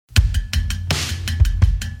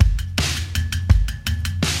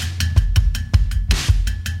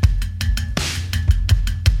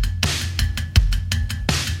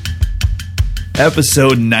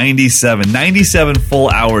Episode 97. 97 full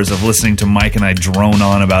hours of listening to Mike and I drone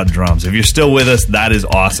on about drums. If you're still with us, that is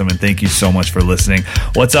awesome, and thank you so much for listening.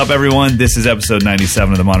 What's up, everyone? This is episode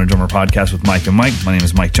 97 of the Modern Drummer Podcast with Mike and Mike. My name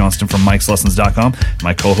is Mike Johnston from Mike'sLessons.com.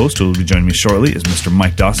 My co-host, who will be joining me shortly, is Mr.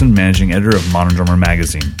 Mike Dawson, managing editor of Modern Drummer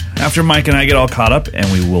Magazine. After Mike and I get all caught up,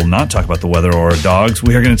 and we will not talk about the weather or dogs,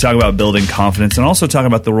 we are going to talk about building confidence and also talk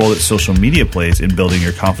about the role that social media plays in building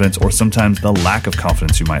your confidence, or sometimes the lack of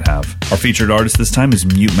confidence you might have. Our featured artist this time is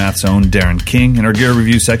Mutemath's own Darren King. In our gear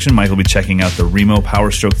review section, Mike will be checking out the Remo Power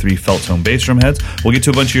Stroke 3 felt tone bass drum heads. We'll get to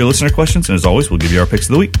a bunch of your listener questions, and as always, we'll give you our picks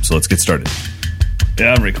of the week. So let's get started.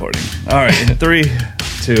 Yeah, I'm recording. All right, 3,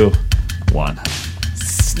 2, 1.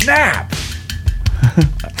 Snap!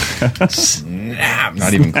 Snap!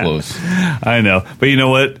 Not even close. I know. But you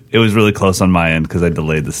know what? It was really close on my end because I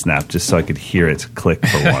delayed the snap just so I could hear it click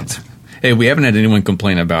for once. Hey, we haven't had anyone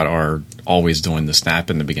complain about our always doing the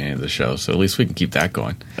snap in the beginning of the show, so at least we can keep that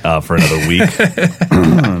going. For another week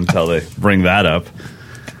until they bring that up.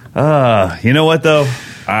 You know what, though?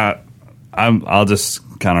 I'll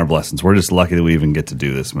just count our blessings. We're just lucky that we even get to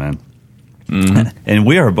do this, man. Mm-hmm. And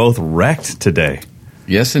we are both wrecked today.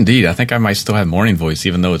 Yes, indeed. I think I might still have morning voice,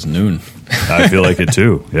 even though it's noon. I feel like it,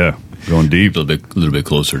 too. Yeah. Going deep. A little bit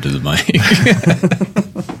closer to the mic.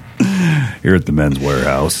 Here at the men's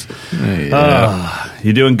warehouse. Yeah.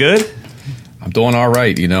 You doing good? I'm doing all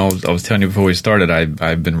right. You know, I was telling you before we started,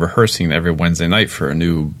 I've been rehearsing every Wednesday night for a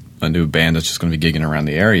new band that's just going to be gigging around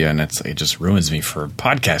the area, and it just ruins me for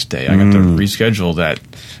podcast day. I got to reschedule that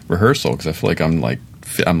rehearsal because I feel like I'm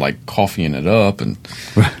coughing it up,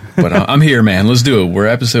 but I'm here, man. Let's do it. We're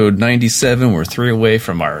episode 97. We're 3 away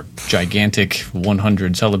from our gigantic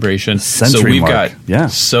 100 celebration. Century so we've mark.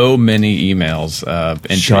 got so many emails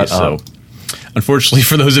entries. Shut up. So unfortunately,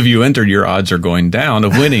 for those of you who entered, your odds are going down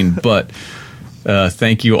of winning. But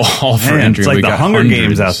thank you all for entering. It's like we the got Hunger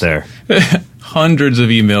Games out there. Hundreds of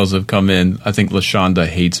emails have come in. I think LaShonda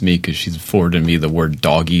hates me because she's forwarded me the word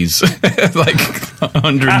doggies like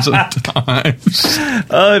hundreds of times.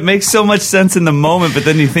 It makes so much sense in the moment, but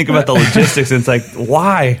then you think about the logistics and it's like,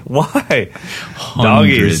 why?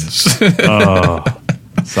 Hundreds. Doggies. Oh,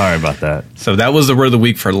 sorry about that. So that was the word of the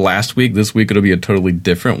week for last week. This week it'll be a totally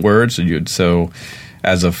different word. So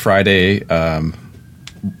as of Friday,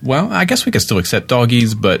 well, I guess we could still accept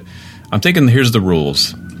doggies, but I'm thinking here's the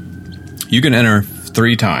rules. You can enter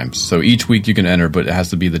 3 times. So each week you can enter, but it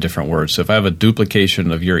has to be the different word. So if I have a duplication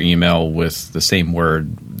of your email with the same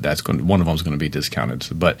word, one of them is going to be discounted.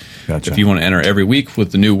 But Gotcha. If you want to enter every week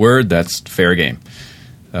with the new word, that's fair game.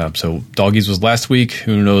 So doggies was last week.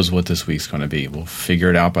 Who knows what this week's going to be? We'll figure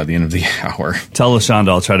it out by the end of the hour. Tell LaShonda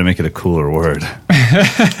I'll try to make it a cooler word.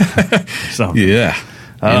 Yeah.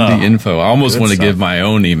 Indie info. I almost want to stuff. give my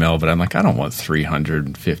own email, but I'm like, I don't want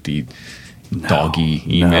 350 doggy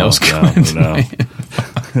emails No.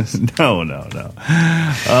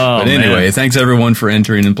 But anyway, thanks everyone for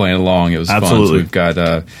entering and playing along. It was fun. So we've got,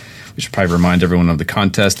 we should probably remind everyone of the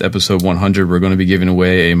contest, episode 100. We're going to be giving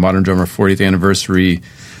away a Modern Drummer 40th anniversary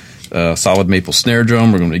solid maple snare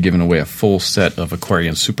drum. We're going to be giving away a full set of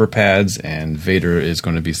Aquarian super pads, and Vader is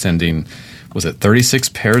going to be sending, was it 36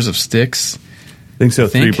 pairs of sticks? I think so.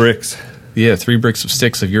 3 bricks. Yeah, 3 bricks of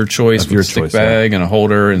sticks of your choice, with a stick bag and a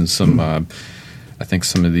holder and some, I think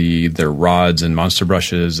some of their rods and monster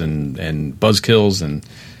brushes and buzzkills and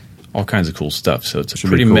all kinds of cool stuff. So it's a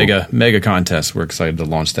pretty cool. mega contest. We're excited to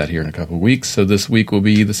launch that here in a couple of weeks. So this week will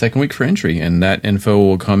be the second week for entry, and that info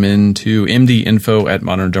will come into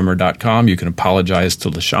mdinfo@moderndrummer.com. You can apologize to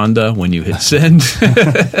LaShonda when you hit send.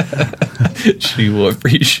 She will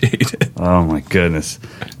appreciate it. Oh my goodness,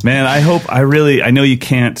 man! I know you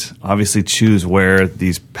can't obviously choose where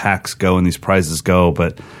these packs go and these prizes go,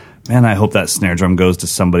 but man, I hope that snare drum goes to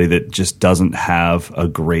somebody that just doesn't have a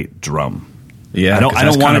great drum. Yeah, I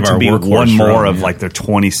don't want it to be one more of like their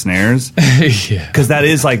 20 snares. Yeah, because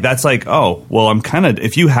that's like oh well,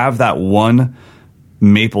 if you have that one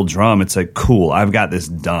maple drum, it's like cool. I've got this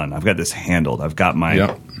done. I've got this handled. I've got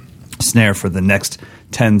my snare for the next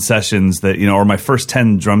 10 sessions or my first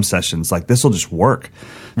 10 drum sessions. Like this will just work.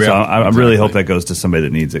 Yeah, so I really hope that goes to somebody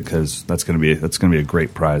that needs it, because that's gonna be a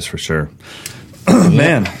great prize for sure.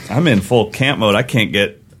 Man, I'm in full camp mode. I can't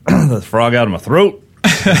get the frog out of my throat.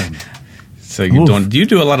 So do you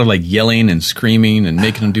do a lot of like yelling and screaming and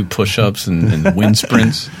making them do push-ups and wind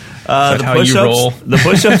sprints? Is that how you roll? The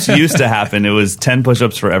push-ups used to happen. It was 10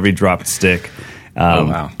 push-ups for every dropped stick.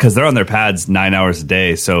 Wow. Because they're on their pads 9 hours a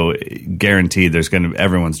day, so guaranteed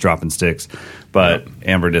everyone's dropping sticks. But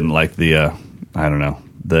Amber didn't like the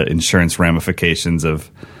the insurance ramifications of,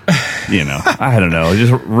 I don't know,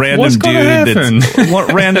 just random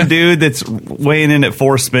dude that's weighing in at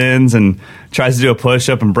 4 spins and tries to do a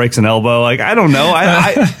push-up and breaks an elbow. Like, I don't know.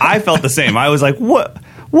 I felt the same. I was like,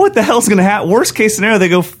 what the hell's going to happen? Worst case scenario, they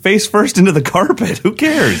go face first into the carpet. Who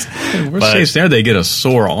cares? Worst case scenario, they get a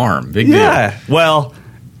sore arm. Big deal. Well,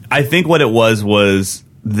 I think what it was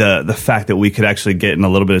the fact that we could actually get in a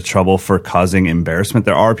little bit of trouble for causing embarrassment.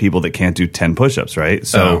 There are people that can't do 10 push-ups, right?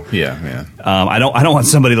 So yeah. I don't want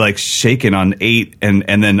somebody like shaking on 8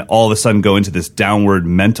 and then all of a sudden go into this downward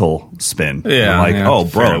mental spin. Yeah, I'm like, oh,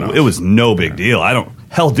 bro, it was no big deal.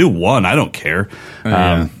 Do 1. I don't care.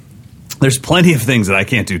 There's plenty of things that I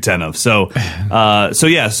can't do 10 of. So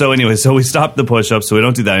anyway, we stopped the push-ups, so we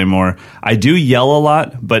don't do that anymore. I do yell a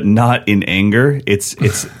lot, but not in anger. It's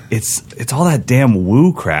all that damn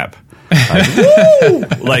woo crap. Like, woo!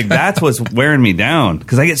 Like, that's what's wearing me down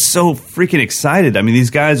because I get so freaking excited. I mean,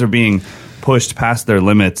 these guys are being pushed past their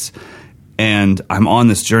limits, and I'm on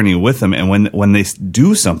this journey with them. And when they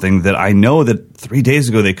do something that I know that 3 days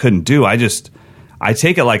ago they couldn't do, I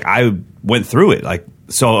take it like I went through it, like.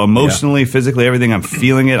 So emotionally, physically, everything, I'm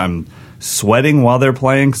feeling it. I'm sweating while they're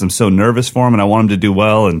playing because I'm so nervous for them and I want them to do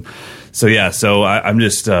well. And so, I'm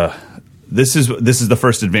just this is the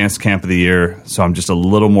first advanced camp of the year, so I'm just a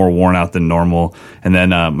little more worn out than normal. And then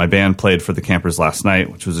my band played for the campers last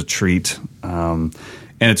night, which was a treat. And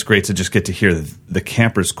it's great to just get to hear the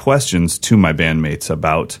campers' questions to my bandmates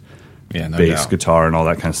about bass, guitar, and all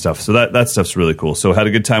that kind of stuff. So that stuff's really cool. So had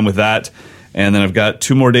a good time with that. And then I've got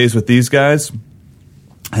 2 more days with these guys.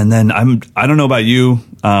 And then I don't know about you,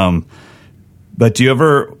 but do you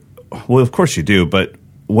ever, well, of course you do, but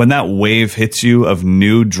when that wave hits you of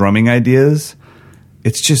new drumming ideas,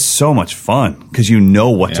 it's just so much fun because you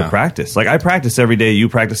know what to practice. Like I practice every day, you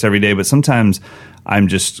practice every day, but sometimes I'm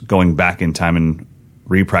just going back in time and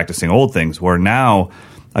re-practicing old things where now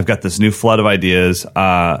I've got this new flood of ideas.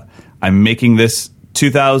 I'm making this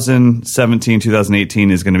 2017,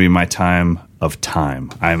 2018 is going to be my time of time.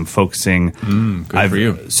 I'm focusing. Good for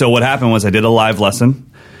you. So what happened was I did a live lesson.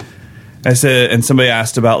 I said, and somebody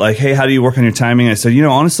asked about like, hey, how do you work on your timing? I said,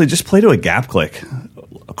 honestly, just play to a gap click.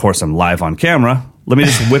 Of course, I'm live on camera. Let me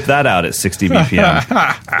just whip that out at 60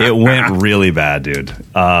 BPM. It went really bad, dude.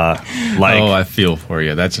 I feel for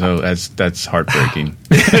you. That's heartbreaking.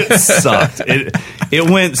 It sucked. It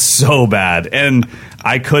went so bad, and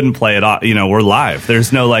I couldn't play it off. We're live.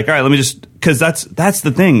 There's no like, all right, let me just, because that's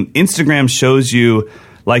the thing. Instagram shows you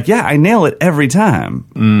like, yeah, I nail it every time.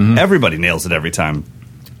 Mm-hmm. Everybody nails it every time.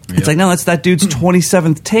 Yep. It's like, no, that's that dude's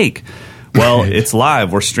 27th take. Well, it's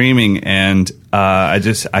live. We're streaming, and I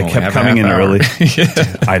kept coming in early.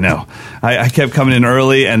 I know. I kept coming in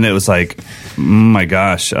early, and it was like, my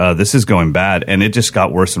gosh, this is going bad, and it just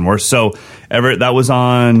got worse and worse. So, that was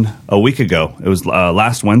on a week ago. It was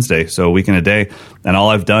last Wednesday, so a week and a day. And all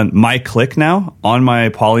I've done, my click now on my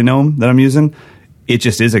polynome that I'm using, it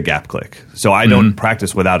just is a gap click. So I don't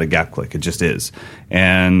practice without a gap click. It just is,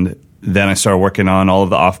 and then I started working on all of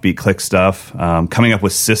the offbeat click stuff, coming up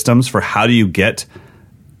with systems for how do you get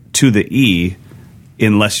to the E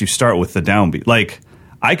unless you start with the downbeat. Like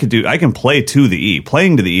I can play to the E.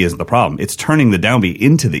 Playing to the E isn't the problem. It's turning the downbeat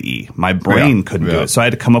into the E. My brain couldn't do it, so I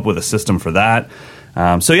had to come up with a system for that.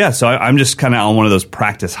 So I'm just kind of on one of those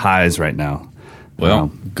practice highs right now.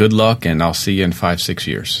 Well, good luck, and I'll see you in 5-6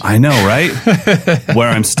 years. I know, right? Where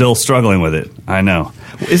I'm still struggling with it. I know.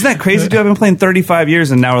 Isn't that crazy, dude? I've been playing 35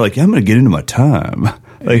 years, and now we're like, I'm going to get into my time.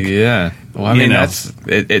 Like, yeah. Well, I mean,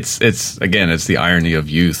 it's again, it's the irony of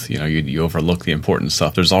youth. You overlook the important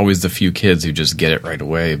stuff. There's always the few kids who just get it right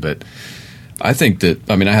away. But I think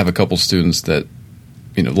that, I have a couple students that,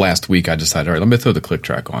 last week I decided, all right, let me throw the click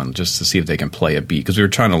track on just to see if they can play a beat. Because we were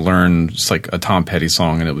trying to learn just like a Tom Petty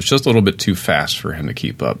song, and it was just a little bit too fast for him to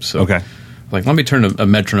keep up. So, let me turn a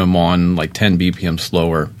metronome on like 10 BPM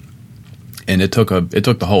slower. And it took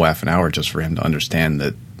the whole half an hour just for him to understand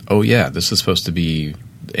that, oh yeah, this is supposed to be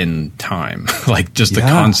in time. Like just the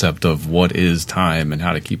concept of what is time and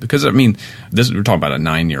how to keep it. Because we're talking about a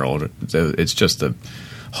 9-year-old. It's just a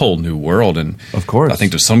whole new world. And of course, I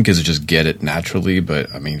think there's some kids that just get it naturally. But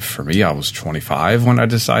for me, I was 25 when I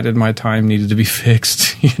decided my time needed to be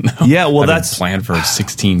fixed. Yeah, well, that's planned for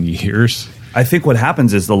 16 years. I think what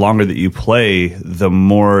happens is the longer that you play, the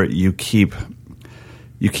more you keep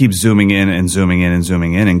zooming in and zooming in and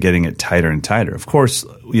zooming in and getting it tighter and tighter. Of course,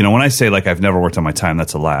 when I say like I've never worked on my time,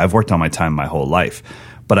 that's a lie. I've worked on my time my whole life,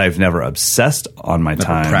 but I've never obsessed on my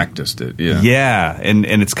time. Practiced it, yeah. Yeah, and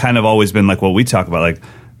it's kind of always been like what we talk about, like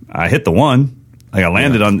I hit the one, like I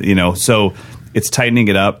landed on, so it's tightening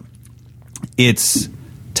it up. It's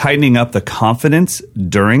tightening up the confidence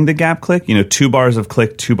during the gap click, 2 bars of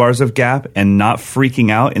click, 2 bars of gap, and not freaking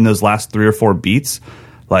out in those last 3 or 4 beats.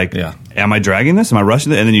 Like, am I dragging this? Am I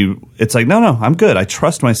rushing it? And then it's like, no, I'm good. I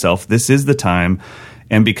trust myself. This is the time,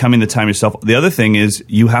 and becoming the time yourself. The other thing is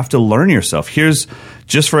you have to learn yourself. Here's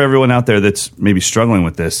just for everyone out there that's maybe struggling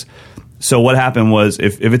with this. So what happened was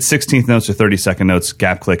if it's 16th notes or 32nd notes,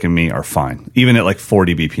 gap click and me are fine, even at like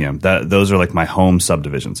 40 BPM. Those are like my home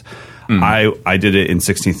subdivisions. I did it in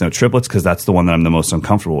 16th note triplets because that's the one that I'm the most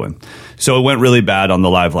uncomfortable in. So it went really bad on the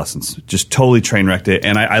live lessons, just totally train wrecked it.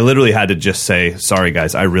 And I literally had to just say, sorry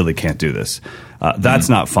guys, I really can't do this. That's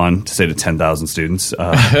not fun to say to 10,000 students,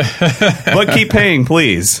 but keep paying,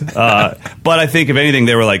 please. But I think if anything,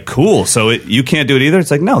 they were like, cool. So you can't do it either.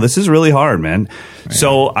 It's like, no, this is really hard, man. Right.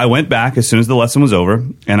 So I went back as soon as the lesson was over,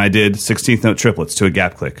 and I did 16th note triplets to a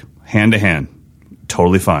gap click, hand to hand.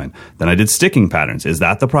 Totally fine. Then I did sticking patterns. Is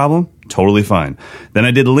that the problem? Totally fine. Then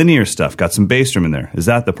I did linear stuff, got some bass drum in there. Is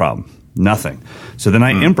that the problem? Nothing. So then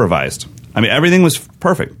I improvised. I mean, everything was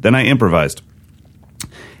perfect. Then I improvised.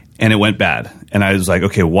 And it went bad. And I was like,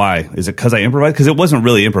 okay, why? Is it because I improvised? Because it wasn't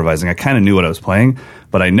really improvising. I kind of knew what I was playing.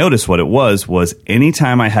 But I noticed what it was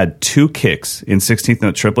anytime I had 2 kicks in 16th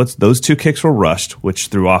note triplets, those 2 kicks were rushed, which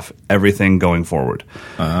threw off everything going forward.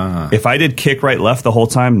 If I did kick, right, left the whole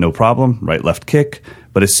time, no problem. Right, left, kick.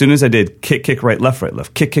 But as soon as I did kick, kick, right,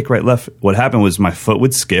 left, kick, right, left, what happened was my foot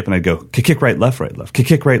would skip and I'd go kick, right, left,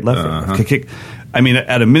 kick, right, left, kick. I mean,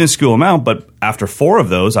 at a minuscule amount, but after 4 of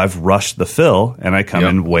those, I've rushed the fill and I come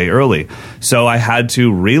in way early. So I had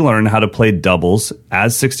to relearn how to play doubles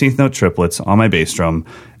as 16th note triplets on my bass drum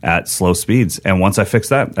at slow speeds. And once I fixed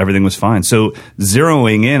that, everything was fine. So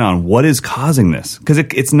zeroing in on what is causing this, because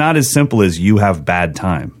it's not as simple as you have bad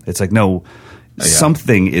time. It's like, no,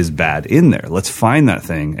 something is bad in there. Let's find that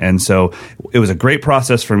thing. And so it was a great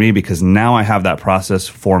process for me because now I have that process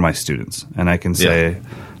for my students. And I can say,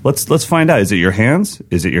 let's find out. Is it your hands?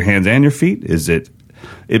 Is it your hands and your feet? Is it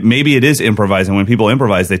maybe it is improvising. When people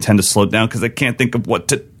improvise, they tend to slow down because they can't think of what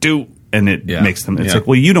to do. And it makes them, it's like,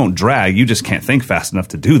 well, you don't drag. You just can't think fast enough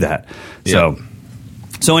to do that. So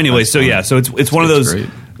anyway, so it's one of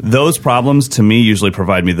those problems to me usually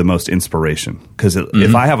provide me the most inspiration. Because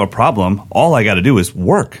if I have a problem, all I got to do is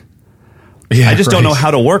work. Yeah, I just don't know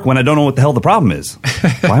how to work when I don't know what the hell the problem is.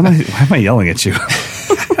 Why am I yelling at you?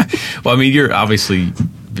 Well, I mean, you're obviously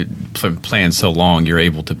playing so long, you're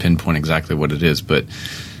able to pinpoint exactly what it is. But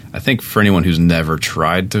I think for anyone who's never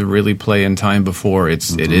tried to really play in time before, it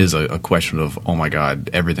is a question of, oh my God,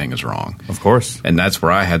 everything is wrong. Of course. And that's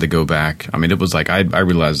where I had to go back. I mean, it was like I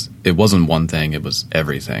realized it wasn't one thing, it was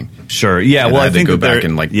everything. Sure. Yeah. And well, I had think to go back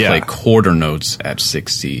and play quarter notes at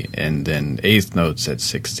 60 and then eighth notes at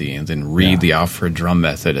 60 and then read the Alfred drum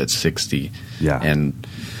method at 60. Yeah. And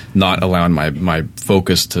not allowing my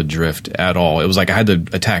focus to drift at all. It was like I had to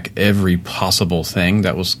attack every possible thing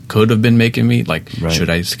that could have been making me should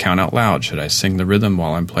I count out loud? Should I sing the rhythm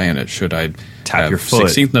while I'm playing it? Should I tap your foot?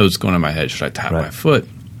 16th notes going in my head. Should I tap my foot?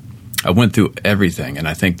 I went through everything, and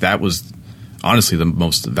I think that was honestly the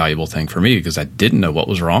most valuable thing for me because I didn't know what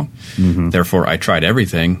was wrong. Therefore, I tried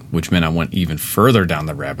everything, which meant I went even further down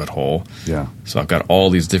the rabbit hole. Yeah. So I've got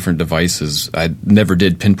all these different devices. I never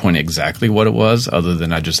did pinpoint exactly what it was, other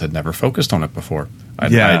than I just had never focused on it before.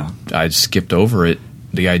 I skipped over it,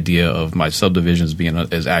 the idea of my subdivisions being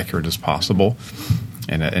as accurate as possible,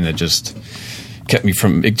 and it just kept me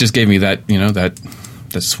from. It just gave me that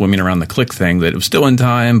that swimming around the click thing, that it was still in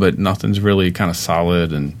time, but nothing's really kind of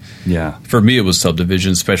solid. And for me, it was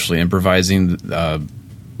subdivision, especially improvising,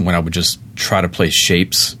 when I would just try to play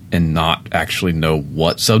shapes and not actually know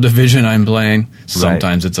what subdivision I'm playing.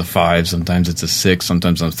 Sometimes it's a 5, sometimes it's a 6,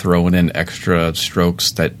 sometimes I'm throwing in extra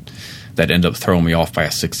strokes that end up throwing me off by a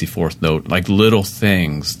 64th note, like little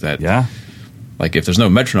things that like if there's no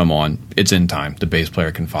metronome on, it's in time. The bass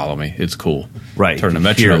player can follow me. It's cool. Right. Turn the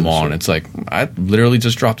metronome on. It's like I literally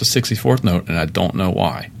just dropped a 64th note and I don't know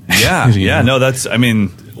why. Yeah. No, that's, I mean,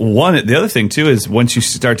 the other thing too is once you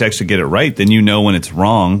start to actually get it right, then you know when it's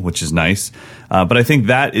wrong, which is nice. But I think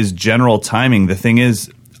that is general timing. The thing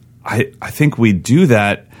is, I think we do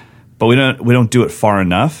that, but we don't do it far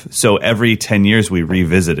enough. So every 10 years we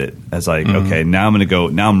revisit it as like, okay, now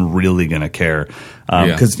I'm really going to care.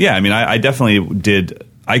 Because I mean, I definitely did.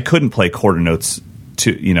 I couldn't play quarter notes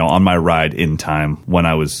on my ride in time when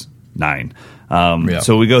I was 9.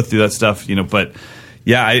 So we go through that stuff, but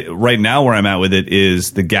right now where I'm at with it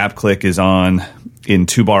is the gap click is on in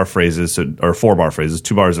 2-bar phrases or 4-bar phrases,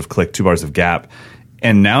 2 bars of click, 2 bars of gap.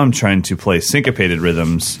 And now I'm trying to play syncopated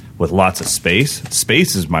rhythms with lots of space.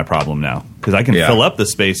 Space is my problem now because I can fill up the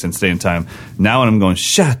space and stay in time. Now when I'm going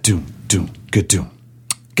sha doom doom ga doom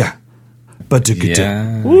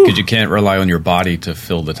Yeah, because you can't rely on your body to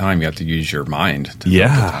fill the time. You have to use your mind to fill the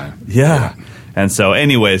time. Yeah. And so,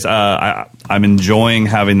 anyways, I'm enjoying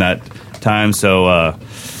having that time. So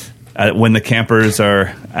when the campers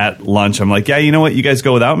are at lunch, I'm like, yeah, you know what? You guys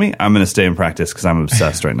go without me. I'm going to stay and practice because I'm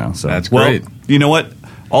obsessed right now. So that's great. You know what?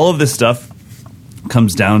 All of this stuff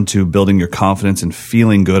comes down to building your confidence and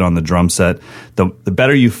feeling good on the drum set. The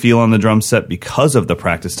better you feel on the drum set because of the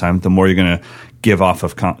practice time, the more you're going to give off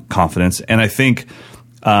of confidence. And I think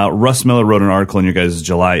Russ Miller wrote an article in your guys'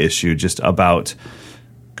 July issue just about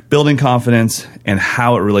building confidence and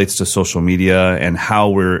how it relates to social media and how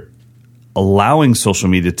we're allowing social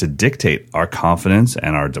media to dictate our confidence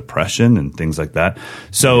and our depression and things like that.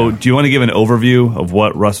 So do you want to give an overview of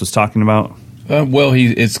what Russ was talking about? Well,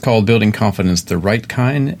 it's called Building Confidence the Right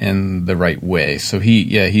Kind and the Right Way. So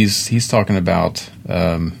he's talking about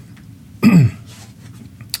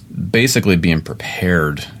basically being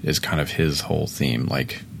prepared is kind of his whole theme,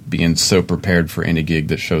 like being so prepared for any gig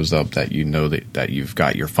that shows up that you know that you've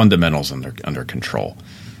got your fundamentals under control.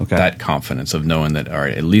 Okay. That confidence of knowing that, all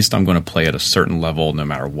right, at least I'm going to play at a certain level no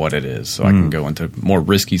matter what it is. So I can go into more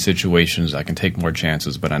risky situations, I can take more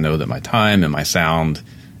chances, but I know that my time and my sound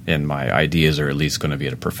and my ideas are at least going to be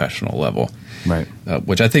at a professional level. Right.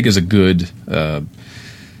 Which I think is a good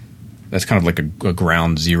that's kind of like a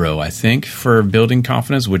ground zero, I think, for building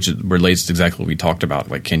confidence, which relates to exactly what we talked about.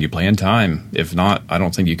 Like, can you play in time? If not, I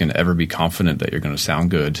don't think you can ever be confident that you're going to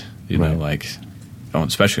sound good. You know, like,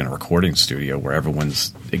 especially in a recording studio where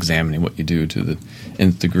everyone's examining what you do to the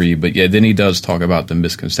nth degree. But yeah, then he does talk about the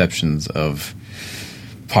misconceptions of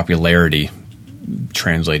popularity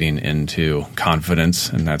translating into confidence,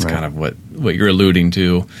 and that's kind of what you're alluding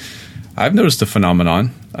to. I've noticed a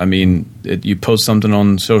phenomenon. I mean, you post something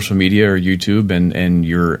on social media or YouTube and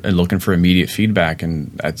you're looking for immediate feedback,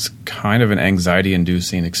 and that's kind of an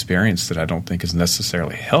anxiety-inducing experience that I don't think is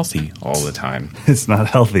necessarily healthy all the time. It's not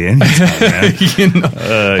healthy anytime, man. You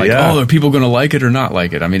know, are people going to like it or not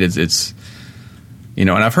like it? I mean, it's you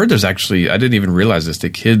know, and I've heard there's actually, I didn't even realize this,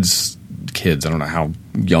 that kids, I don't know how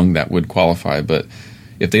young that would qualify, but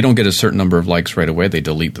if they don't get a certain number of likes right away, they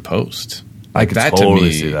delete the post. I could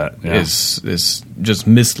totally see that. Yeah. Is just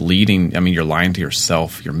misleading. I mean, you're lying to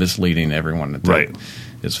yourself. You're misleading everyone that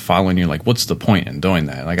is following you. Like, what's the point in doing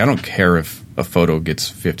that? Like, I don't care if a photo gets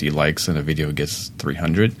 50 likes and a video gets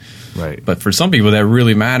 300. Right. But for some people, that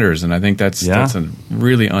really matters, and I think that's a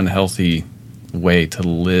really unhealthy way to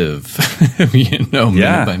live. You know,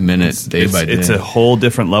 minute by minute, day by day. It's a whole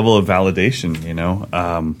different level of validation. You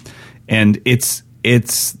know, and it's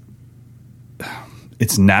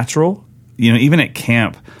natural. You know, even at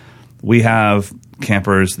camp, we have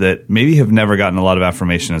campers that maybe have never gotten a lot of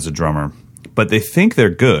affirmation as a drummer, but they think they're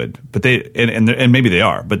good. But and maybe they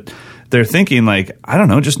are, but they're thinking like, I don't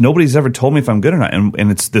know, just nobody's ever told me if I'm good or not. And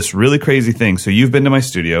it's this really crazy thing. So you've been to my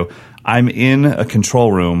studio. I'm in a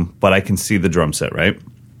control room, but I can see the drum set, right?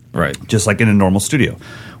 Right. Just like in a normal studio.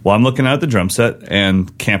 Well, I'm looking at the drum set,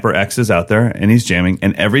 and Camper X is out there, and he's jamming.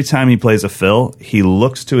 And every time he plays a fill, he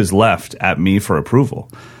looks to his left at me for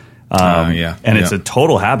approval. And it's a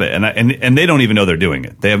total habit, and they don't even know they're doing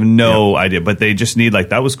it. They have no idea, but they just need like,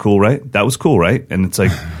 that was cool, right? That was cool, right? And it's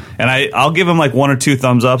like, and I'll give them like one or two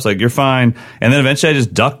thumbs ups, like, you're fine. And then eventually I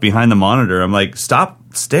just duck behind the monitor. I'm like,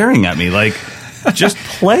 stop staring at me, like, just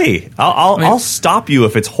play. I'll stop you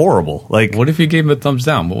if it's horrible. Like, what if you gave them a thumbs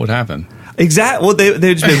down? What would happen? Exactly. Well,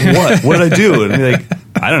 they'd just be like, what did I do? And be like,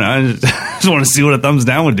 I don't know. I just want to see what a thumbs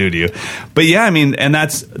down would do to you. But yeah, I mean, and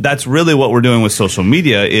that's really what we're doing with social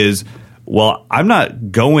media is, well, I'm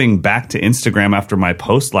not going back to Instagram after my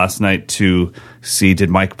post last night to see, did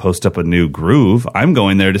Mike post up a new groove? I'm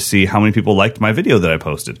going there to see how many people liked my video that I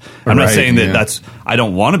posted. I'm not saying that I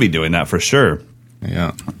don't want to be doing that for sure.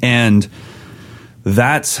 Yeah. And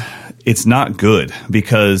it's not good,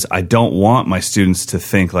 because I don't want my students to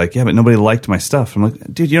think like, yeah, but nobody liked my stuff. I'm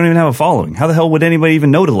like, dude, you don't even have a following. How the hell would anybody even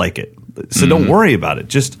know to like it? So don't worry about it.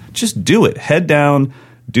 Just do it. Head down,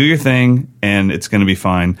 do your thing, and it's going to be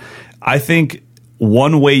fine. I think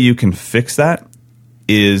one way you can fix that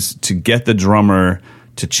is to get the drummer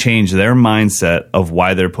to change their mindset of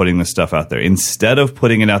why they're putting this stuff out there. Instead of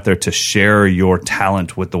putting it out there to share your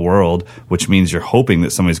talent with the world, which means you're hoping that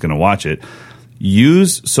somebody's going to watch it,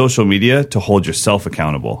 use social media to hold yourself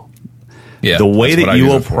accountable. Yeah, the way that you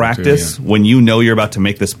will practice when you know you're about to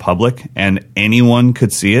make this public and anyone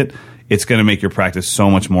could see it, it's going to make your practice so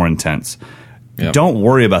much more intense. Yep. Don't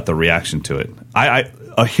worry about the reaction to it.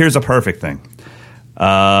 Here's a perfect thing.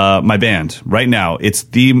 My band right now, it's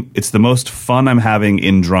the most fun I'm having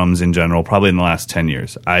in drums in general, probably in the last 10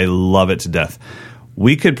 years. I love it to death.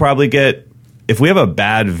 We could probably get, if we have a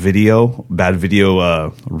bad video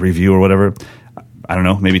review or whatever, I don't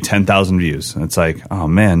know, maybe 10,000 views. And it's like, oh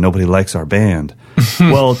man, nobody likes our band.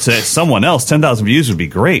 Well, to someone else, 10,000 views would be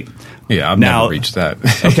great. Yeah, I've never reached that.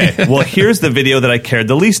 Okay, well, here's the video that I cared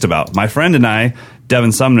the least about. My friend and I,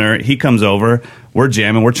 Devin Sumner, he comes over, we're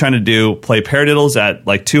jamming, we're trying to play paradiddles at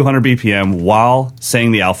like 200 BPM while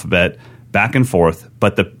saying the alphabet back and forth,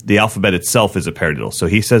 but the alphabet itself is a paradiddle. So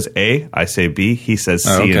he says A, I say B, he says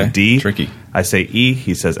C and D. Tricky. I say E,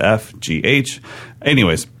 he says F, G, H.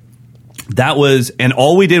 Anyways, and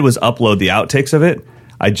all we did was upload the outtakes of it.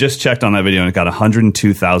 I just checked on that video and it got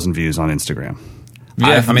 102,000 views on Instagram.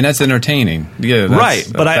 Yeah, I mean, that's entertaining. Yeah, right.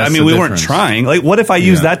 But I mean, we weren't trying. Like, what if I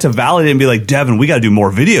use that to validate and be like, Devin, we got to do more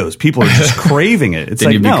videos. People are just craving it. It's then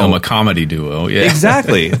like, you become a comedy duo. Yeah.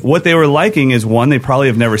 Exactly. What they were liking is, one, they probably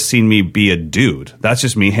have never seen me be a dude. That's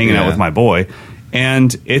just me hanging out with my boy.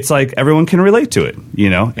 And it's like everyone can relate to it, you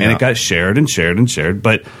know? And it got shared and shared and shared.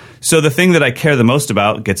 But so the thing that I care the most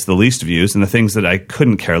about gets the least views, and the things that I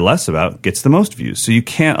couldn't care less about gets the most views. So you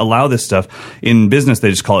can't allow this stuff. In business,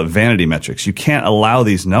 they just call it vanity metrics. You can't allow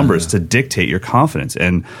these numbers to dictate your confidence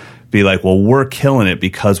and be like, well, we're killing it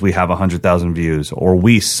because we have 100,000 views, or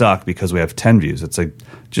we suck because we have 10 views. It's like,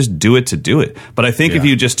 just do it to do it. But I think if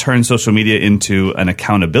you just turn social media into an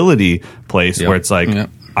accountability place where it's like,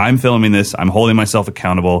 I'm filming this, I'm holding myself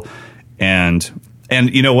accountable, and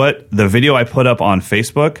you know what? The video I put up on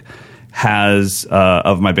Facebook has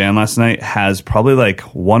of my band last night has probably like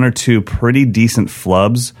one or two pretty decent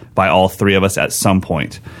flubs by all three of us at some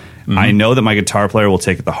point. I know that my guitar player will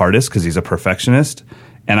take it the hardest because he's a perfectionist,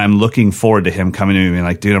 and I'm looking forward to him coming to me and being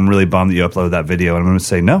like, dude, I'm really bummed that you uploaded that video. And I'm going to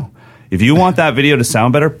say, no. If you want that video to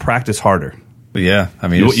sound better, practice harder. Yeah, I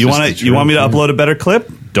mean, you want me to upload a better clip?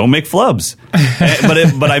 Don't make flubs.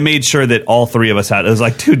 but I made sure that all three of us had. I was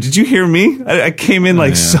like, dude, did you hear me? I came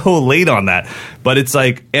in so late on that. But it's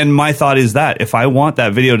like, and my thought is that if I want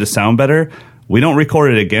that video to sound better, we don't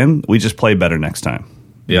record it again. We just play better next time.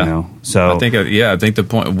 Yeah. You know? So I think the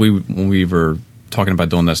point when we were talking about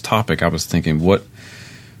doing this topic, I was thinking, what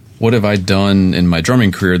have I done in my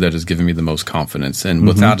drumming career that has given me the most confidence? And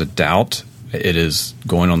without a doubt, it is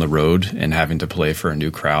going on the road and having to play for a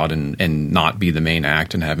new crowd and not be the main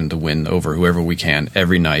act and having to win over whoever we can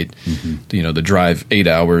every night. You know, to drive 8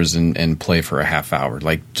 hours and play for a half hour.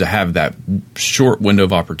 Like, to have that short window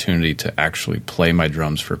of opportunity to actually play my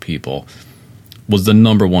drums for people was the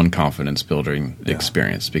number one confidence building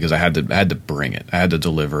experience, because I had to bring it. I had to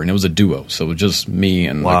deliver, and it was a duo, so it was just me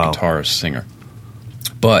and the guitarist singer.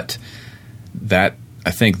 But I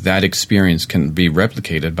think that experience can be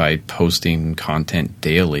replicated by posting content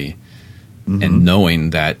daily and knowing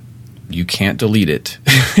that you can't delete it.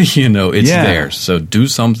 You know, it's there. So do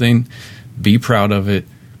something, be proud of it,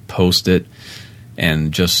 post it,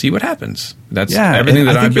 and just see what happens. That's everything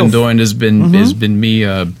that I've been doing has been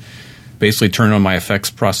me basically turning on my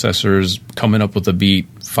effects processors, coming up with a beat,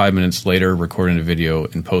 5 minutes later recording a video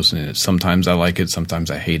and posting it. Sometimes I like it,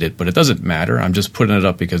 sometimes I hate it, but it doesn't matter. I'm just putting it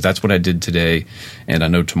up because that's what I did today, and I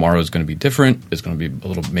know tomorrow is going to be different. It's going to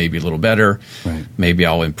be maybe a little better. Right. Maybe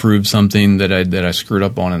I'll improve something that I screwed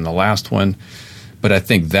up on in the last one. But I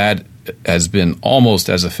think that has been almost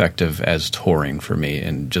as effective as touring for me,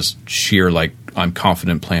 and just sheer, like, I'm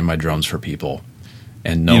confident playing my drums for people.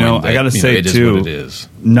 And knowing that, I gotta say it is too, what it is.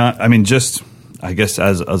 I guess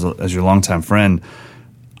as your longtime friend,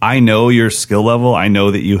 I know your skill level. I know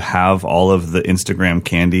that you have all of the Instagram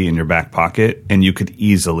candy in your back pocket, and you could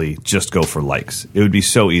easily just go for likes. It would be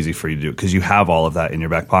so easy for you to do because you have all of that in your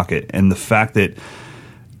back pocket. And the fact that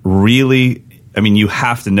really, you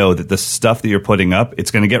have to know that the stuff that you're putting up, it's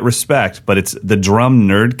going to get respect, but it's the drum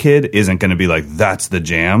nerd kid isn't going to be like, that's the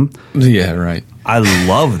jam. Yeah, right. I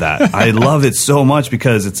love that. I love it so much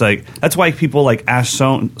because it's like, that's why people like Ash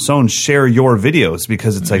Sohn share your videos,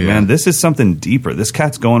 because it's like, man, this is something deeper. This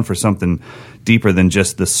cat's going for something deeper than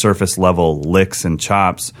just the surface level licks and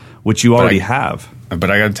chops, which you already have. But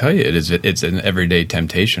I got to tell you, it's an everyday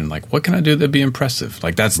temptation. Like, what can I do that'd be impressive?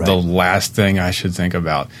 Like, that's the last thing I should think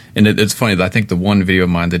about. And it's funny that I think the one video of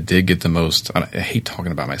mine that did get the most, I hate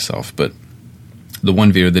talking about myself, but the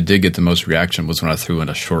one video that did get the most reaction was when I threw in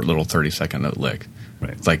a short little 30-second note lick.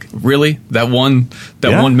 Right. It's like, really? That one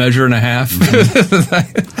measure and a half?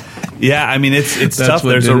 Yeah, it's tough.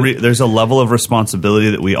 There's a level of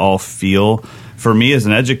responsibility that we all feel. For me as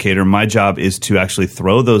an educator, my job is to actually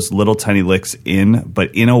throw those little tiny licks in,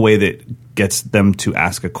 but in a way that gets them to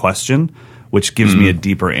ask a question, which gives me a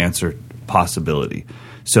deeper answer possibility.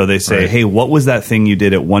 So they say, hey, what was that thing you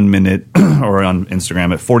did at 1 minute or on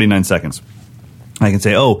Instagram at 49 seconds? I can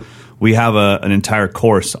say, we have an entire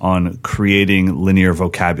course on creating linear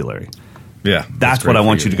vocabulary. Yeah, that's what I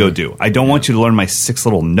want you to go do. I don't want you to learn my 6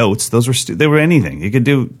 little notes. Those were they were anything. You could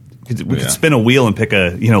do. We could spin a wheel and pick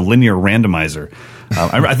a linear randomizer.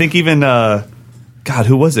 I think even God,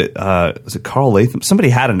 who was it? Was it Carl Latham? Somebody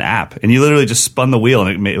had an app, and you literally just spun the wheel,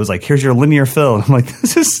 and it was like, "Here's your linear fill." And I'm like,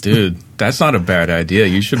 "This is dude, that's not a bad idea.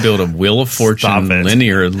 You should build a Wheel of Fortune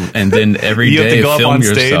linear, and then every day film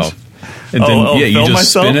yourself." And then you just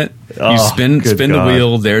myself? spin it. You spin the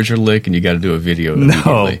wheel. There's your lick, and you got to do a video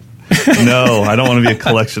immediately. No, I don't want to be a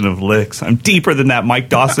collection of licks. I'm deeper than that, Mike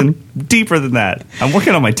Dawson. Deeper than that. I'm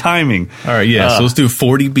working on my timing. All right, so let's do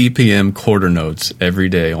 40 BPM quarter notes every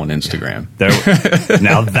day on Instagram.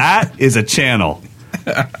 Now that is a channel.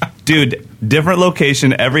 Dude, different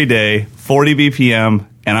location every day, 40 BPM,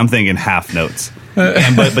 and I'm thinking half notes.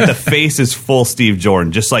 But the face is full Steve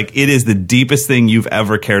Jordan. Just like it is the deepest thing you've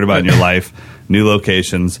ever cared about in your life. New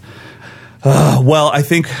locations. Well, I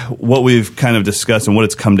think what we've kind of discussed and what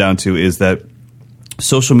it's come down to is that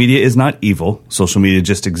social media is not evil. Social media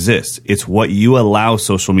just exists. It's what you allow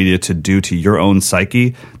social media to do to your own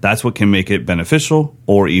psyche. That's what can make it beneficial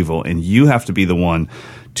or evil. And you have to be the one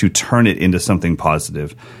to turn it into something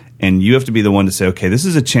positive. And you have to be the one to say, okay, this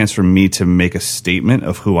is a chance for me to make a statement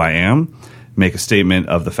of who I am, make a statement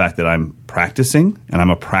of the fact that I'm practicing, and I'm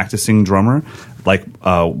a practicing drummer. Like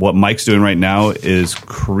what Mike's doing right now is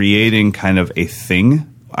creating kind of a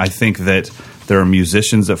thing. I think that there are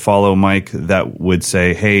musicians that follow Mike that would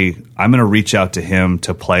say, hey, I'm going to reach out to him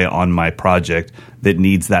to play on my project that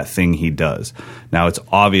needs that thing he does. Now, it's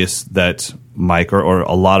obvious that Mike or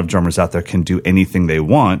a lot of drummers out there can do anything they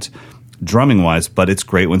want drumming-wise, but it's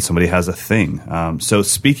great when somebody has a thing. So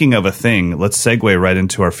speaking of a thing, let's segue right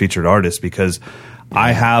into our featured artist, because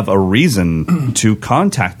I have a reason to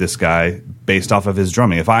contact this guy based off of his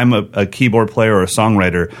drumming. If I'm a keyboard player or a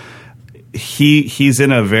songwriter, he's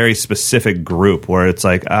in a very specific group where it's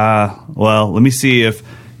like, well, let me see if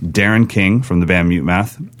Darren King from the band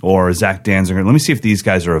Mutemath or Zach Danziger, let me see if these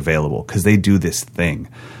guys are available because they do this thing.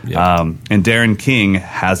 Yeah. And Darren King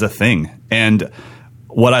has a thing. And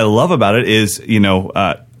what I love about it is,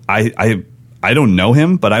 I don't know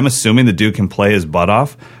him, but I'm assuming the dude can play his butt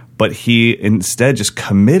off. But he instead just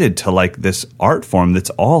committed to like this art form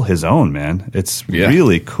that's all his own, man. It's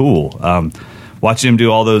really cool. Watching him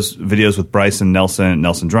do all those videos with Bryson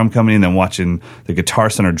Nelson Drum Company, and then watching the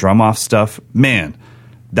Guitar Center drum off stuff, man,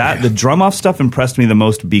 the drum off stuff impressed me the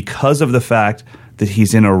most because of the fact that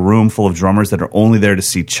he's in a room full of drummers that are only there to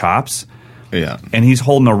see chops. Yeah. And he's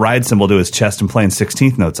holding a ride cymbal to his chest and playing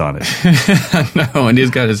 16th notes on it. No, and he's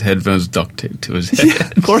got his headphones duct taped to his head. Yeah,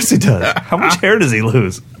 of course he does. How much hair does he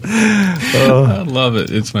lose? I love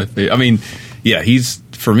it. It's my favorite. I mean,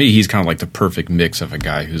 for me, he's kind of like the perfect mix of a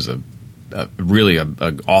guy who's a really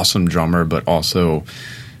awesome drummer, but also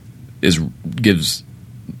gives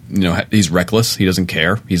he's reckless. He doesn't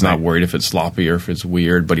care. He's not worried if it's sloppy or if it's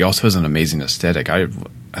weird, but he also has an amazing aesthetic.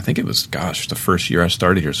 I think it was, the first year I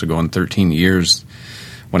started here, so going 13 years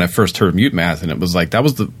when I first heard Mutemath, and it was like, that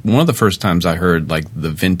was one of the first times I heard like the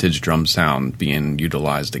vintage drum sound being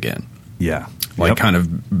utilized again. Yeah. Like kind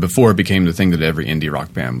of before it became the thing that every indie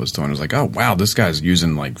rock band was doing. It was like, oh wow, this guy's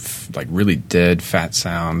using like really dead, fat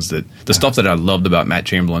sounds, that the stuff that I loved about Matt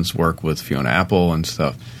Chamberlain's work with Fiona Apple and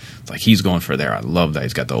stuff. It's like he's going for there. I love that.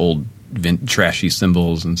 He's got the old trashy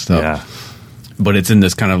cymbals and stuff. Yeah. But it's in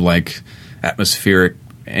this kind of like atmospheric,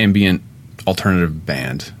 ambient, alternative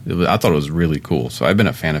band. I thought it was really cool. So I've been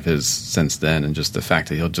a fan of his since then, and just the fact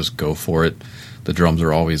that he'll just go for it. The drums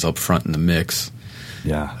are always up front in the mix.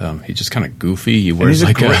 Yeah. He's just kind of goofy. He wears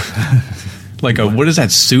like a what is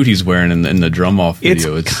that suit he's wearing in the drum off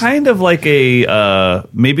video? It's kind of like a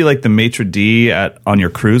maybe like the maitre d' on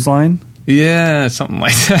your cruise line. Yeah, something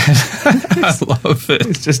like that. I love it.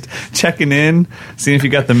 It's just checking in, seeing if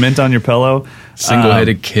you got the mint on your pillow.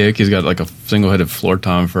 Single-headed kick. He's got like a single-headed floor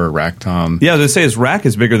tom for a rack tom. Yeah, I was going to say his rack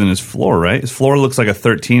is bigger than his floor, right? His floor looks like a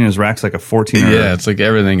 13, his rack's like a 14. Yeah, it's like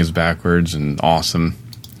everything is backwards and awesome.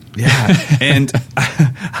 Yeah, and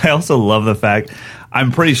I also love the fact,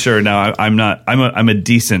 I'm pretty sure now, I'm a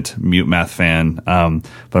decent Mutemath fan, but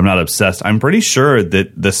I'm not obsessed. I'm pretty sure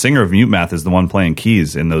that the singer of Mutemath is the one playing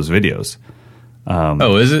keys in those videos.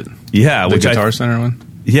 Is it? Yeah. The Guitar Center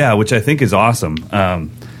one? Yeah, which I think is awesome,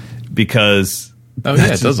 because... Oh,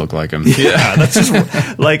 yeah, it does look like him. Yeah, that's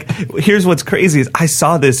just... like, here's what's crazy is I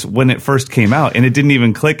saw this when it first came out, and it didn't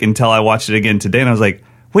even click until I watched it again today, and I was like,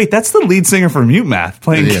 wait, that's the lead singer for Mutemath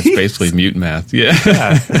playing keys. It's basically Mutemath.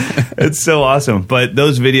 Yeah. It's so awesome. But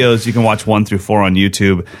those videos, you can watch 1 through 4 on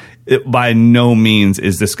YouTube. By no means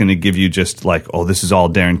is this going to give you just like, oh, this is all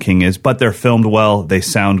Darren King is. But they're filmed well. They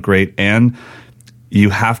sound great. And you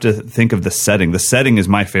have to think of the setting. The setting is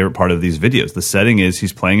my favorite part of these videos. The setting is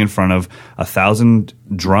he's playing in front of 1,000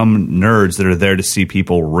 drum nerds that are there to see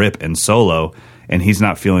people rip and solo, and he's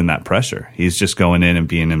not feeling that pressure. He's just going in and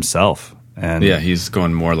being himself. And yeah, he's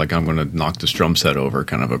going more like I'm going to knock this drum set over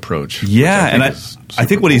kind of approach. Yeah, and I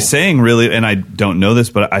think what he's saying really, and I don't know this,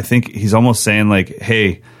 but I think he's almost saying like,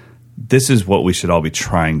 hey, this is what we should all be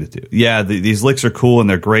trying to do. Yeah, these licks are cool and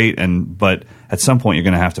they're great, but at some point you're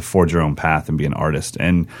going to have to forge your own path and be an artist.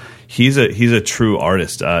 And he's a true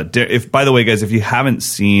artist. If by the way, guys, if you haven't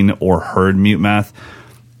seen or heard Mutemath,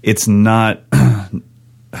 it's not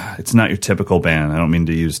your typical band. I don't mean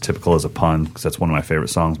to use typical as a pun because that's one of my favorite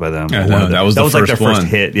songs by them. Yeah, that was like their first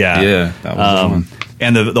hit. Yeah, that was the one.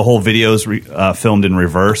 And the whole video is filmed in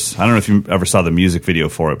reverse. I don't know if you ever saw the music video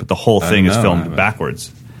for it, but the whole thing is filmed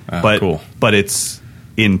backwards. Cool. But it's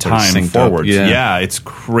in time forwards. Yeah, it's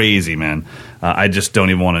crazy, man. I just don't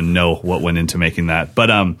even want to know what went into making that. But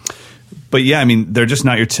yeah, I mean, they're just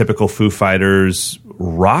not your typical Foo Fighters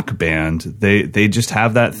rock band. They just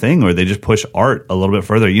have that thing, or they just push art a little bit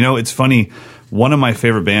further. You know, it's funny. One of my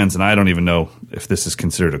favorite bands, and I don't even know if this is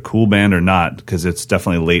considered a cool band or not, because it's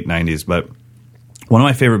definitely late 90s, but one of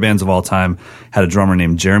my favorite bands of all time had a drummer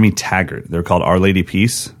named Jeremy Taggart. They're called Our Lady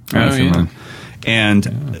Peace.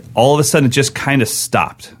 And all of a sudden, it just kind of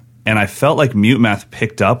stopped. And I felt like Mutemath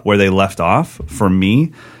picked up where they left off for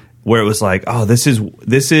me, where it was like, oh, this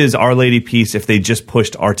is Our Lady Peace if they just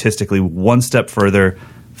pushed artistically one step further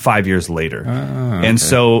 5 years later. Okay. And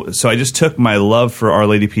so I just took my love for Our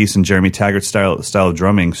Lady Peace and Jeremy Taggart's style of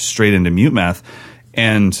drumming straight into Mutemath.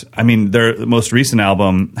 And I mean, their most recent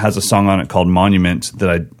album has a song on it called Monument that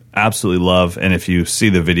I absolutely love. And if you see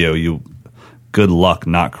the video, good luck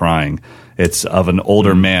not crying. It's of an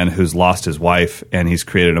older man who's lost his wife, and he's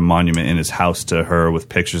created a monument in his house to her with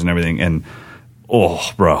pictures and everything. And oh,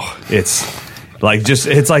 bro, it's like a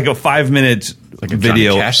 5-minute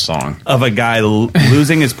video Cash song of a guy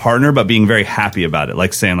losing his partner but being very happy about it,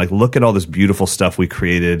 like saying, like, look at all this beautiful stuff we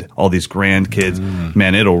created, all these grandkids.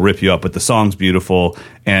 Man, it'll rip you up, but the song's beautiful.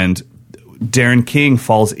 And Darren King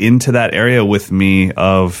falls into that area with me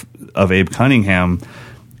of Abe Cunningham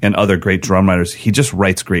and other great drum writers. He just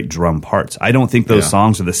writes great drum parts. I don't think those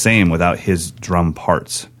songs are the same without his drum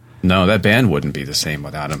parts. No, that band wouldn't be the same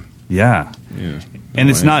without him. Yeah. And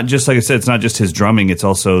it's not just, like I said, it's not just his drumming, it's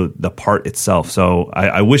also the part itself. So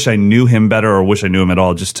I wish I knew him better, or wish I knew him at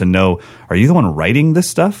all, just to know, are you the one writing this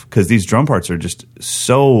stuff? Because these drum parts are just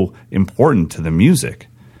so important to the music.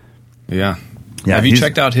 Yeah. Have you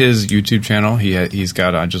checked out his YouTube channel? He's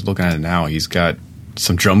got, I'm just looking at it now, he's got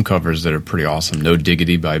some drum covers that are pretty awesome. No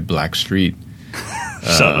Diggity by Blackstreet.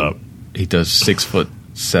 Shut up. He does 6 foot,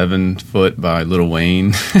 7 foot by Lil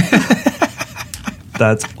Wayne.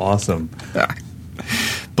 That's awesome.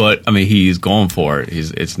 But I mean, he's going for it.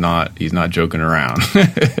 He's not joking around.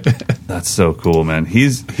 That's so cool, man.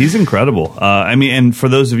 He's incredible. I mean, and for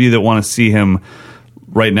those of you that want to see him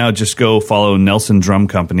right now, just go follow Nelson Drum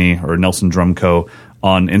Company or Nelson Drum Co.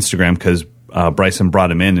 on Instagram, because Bryson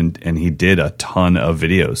brought him in and he did a ton of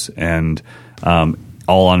videos, and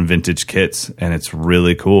all on vintage kits, and it's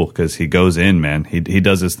really cool because he goes in, man. He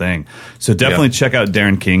does his thing. So definitely check out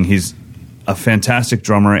Darren King. He's a fantastic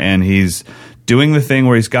drummer, and he's doing the thing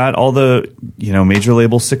where he's got all the major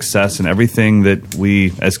label success and everything that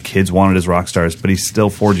we as kids wanted as rock stars, but he's still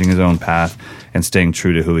forging his own path and staying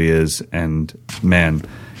true to who he is. And man,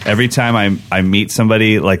 every time I meet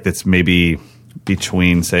somebody like that's maybe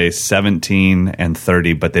between, say, 17 and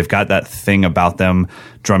 30, but they've got that thing about them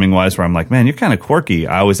drumming wise where I'm like, man, you're kind of quirky.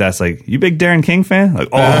 I always ask, like, you big Darren King fan? Like,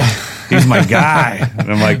 oh, he's my guy.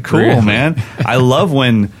 And I'm like, cool, man. I love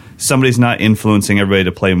when somebody's not influencing everybody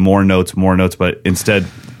to play more notes, but instead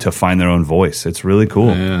to find their own voice. It's really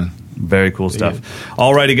cool. Yeah. Very cool stuff.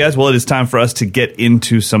 Alrighty, guys. Well, it is time for us to get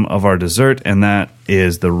into some of our dessert, and that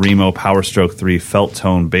is the Remo Power Stroke 3 felt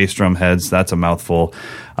tone bass drum heads. That's a mouthful.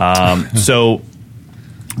 So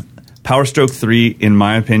Power Stroke 3, in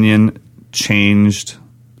my opinion, changed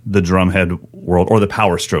the drumhead world, or the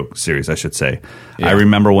Power Stroke series, I should say. Yeah. I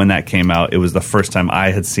remember when that came out, it was the first time I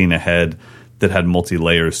had seen a head that had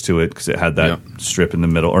multi-layers to it, because it had that strip in the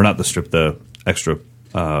middle, or not the strip, the extra,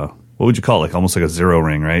 what would you call it? Like almost like a zero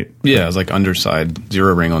ring, right? Yeah, it was like underside,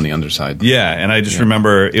 zero ring on the underside. Yeah, and I just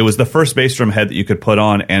remember it was the first bass drum head that you could put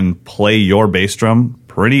on and play your bass drum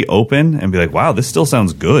pretty open and be like, wow, this still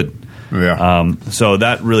sounds good. Yeah. So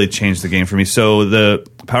that really changed the game for me. So the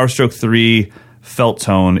Power Stroke 3 felt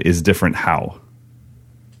tone is different how?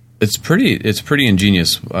 It's pretty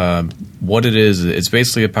ingenious. What it is, it's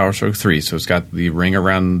basically a Power Stroke 3, so it's got the ring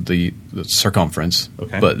around the circumference.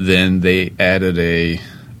 Okay. But then they added a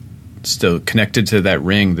still connected to that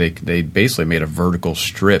ring, they basically made a vertical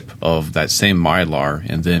strip of that same Mylar,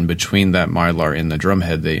 and then between that Mylar and the drum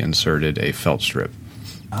head, they inserted a felt strip.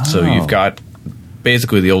 Oh. So you've got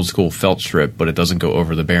basically the old school felt strip, but it doesn't go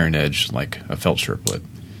over the bearing edge like a felt strip would.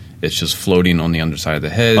 It's just floating on the underside of the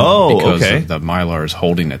head because of the Mylar is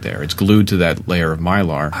holding it there. It's glued to that layer of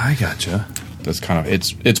Mylar. I gotcha. That's kind of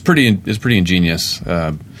it's pretty ingenious.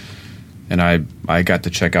 And I got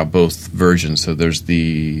to check out both versions. So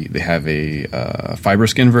they have a fiber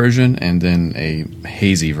skin version and then a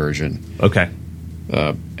hazy version. Okay.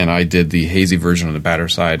 And I did the hazy version on the batter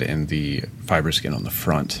side and the fiber skin on the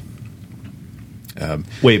front.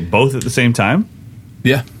 Wait, both at the same time?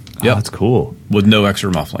 Yeah. Yeah, that's cool. With no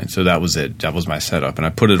extra muffling. So that was it. That was my setup. And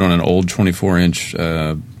I put it on an old 24-inch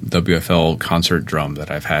WFL concert drum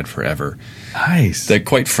that I've had forever. Nice. That,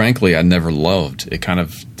 quite frankly, I never loved. It kind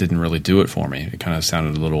of didn't really do it for me. It kind of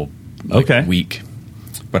sounded a little weak.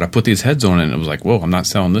 But I put these heads on it, and it was like, whoa, I'm not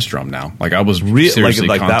selling this drum now. Like, I was seriously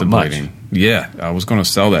like contemplating. That much? Yeah, I was going to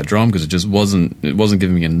sell that drum because it just wasn't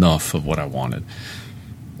giving me enough of what I wanted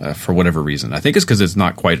for whatever reason. I think it's because it's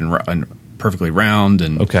not quite perfectly round.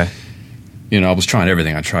 And, I was trying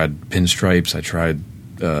everything. I tried pinstripes. I tried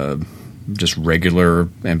just regular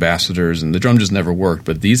ambassadors, and the drum just never worked.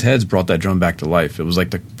 But these heads brought that drum back to life. It was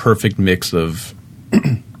like the perfect mix of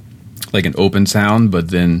like an open sound, but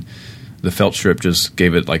then the felt strip just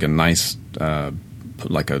gave it like a nice,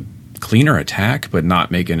 like a cleaner attack, but not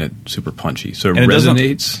making it super punchy. So it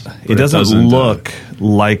resonates. It doesn't look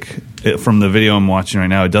like, from the video I'm watching right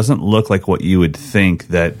now, it doesn't look like what you would think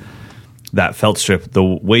that felt strip, the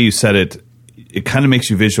way you said it, it kind of makes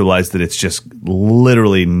you visualize that it's just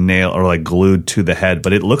literally nailed or like glued to the head,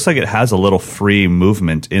 but it looks like it has a little free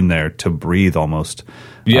movement in there to breathe almost.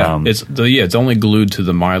 Yeah, it's only glued to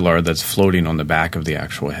the Mylar that's floating on the back of the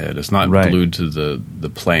actual head. It's not glued to the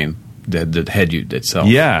plane, the head itself.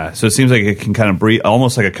 Yeah, so it seems like it can kind of breathe,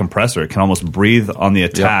 almost like a compressor. It can almost breathe on the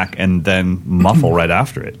attack and then muffle right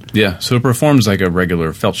after it. Yeah, so it performs like a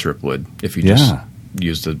regular felt strip would if you just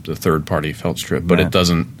use the third-party felt strip, but it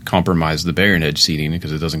doesn't compromise the bearing edge seating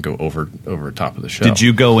because it doesn't go over top of the shell. Did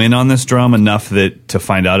you go in on this drum enough to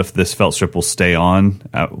find out if this felt strip will stay on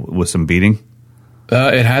with some beating?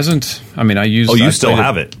 It hasn't. I mean, I used. Oh, you still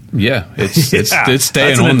have it? Yeah, it's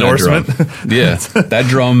staying on that drum. Yeah, that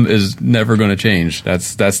drum is never going to change.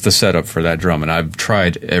 That's the setup for that drum, and I've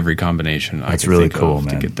tried every combination I could think of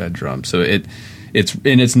to get that drum. So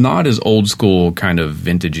it's not as old school kind of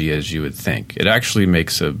vintagey as you would think. It actually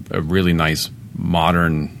makes a really nice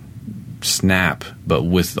modern snap, but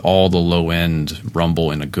with all the low end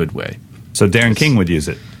rumble in a good way. So Darren King would use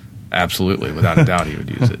it. Absolutely, without a doubt, he would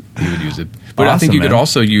use it. But I think you could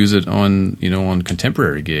also use it on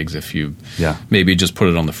contemporary gigs if you maybe just put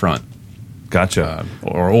it on the front. Gotcha.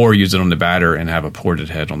 Or use it on the batter and have a ported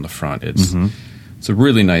head on the front. It's a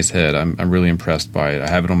really nice head. I'm really impressed by it. I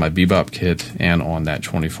have it on my bebop kit and on that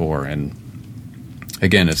 24. And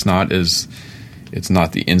again, it's not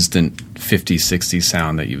the instant 50, 60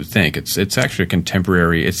 sound that you would think. It's actually a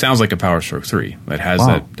contemporary. It sounds like a Power Stroke 3. It has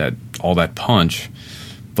that all that punch.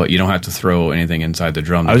 But you don't have to throw anything inside the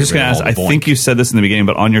drum. I was just going to ask, I think you said this in the beginning,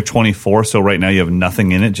 but on your 24, so right now you have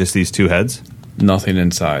nothing in it, just these two heads? Nothing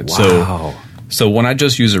inside. Wow. So when I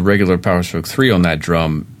just use a regular Power Stroke 3 on that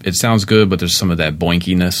drum, it sounds good, but there's some of that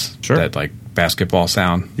boinkiness, that like basketball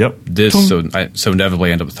sound. Yep. So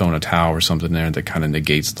inevitably I end up throwing a towel or something there that kind of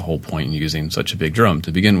negates the whole point in using such a big drum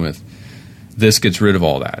to begin with. This gets rid of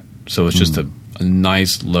all that. So it's just a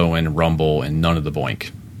nice low-end rumble and none of the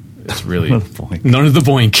boink. It's really none of the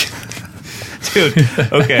boink. Dude,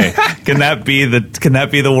 okay. Can that be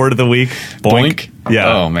the word of the week? Boink?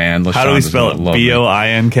 Yeah. Oh man, how do we spell it?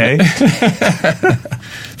 BOINK?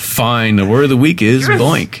 Fine. The word of the week is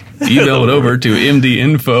boink. Email it over to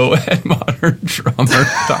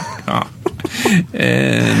mdinfo@moderndrummer.com.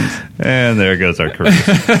 And there goes our career.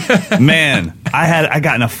 Man, I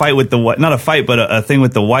got in a fight with not a fight, but a thing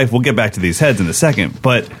with the wife. We'll get back to these heads in a second,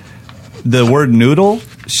 but the word noodle,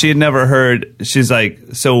 she had never heard. She's like,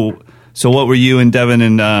 so what were you and Devin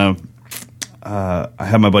and I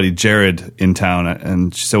had my buddy Jared in town,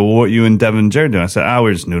 and she said, well, what were you and Devin and Jared doing? I said,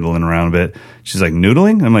 we're just noodling around a bit. She's like,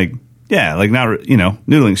 noodling? I'm like, yeah, like not,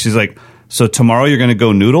 noodling. She's like, so tomorrow you're going to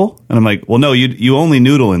go noodle? And I'm like, well, no, you only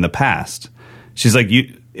noodle in the past. She's like,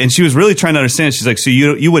 and she was really trying to understand. She's like, so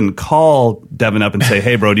you wouldn't call Devin up and say,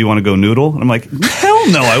 hey, bro, do you want to go noodle? And I'm like, hell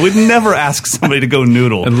no, I would never ask somebody to go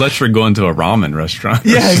noodle. Unless you're going to a ramen restaurant.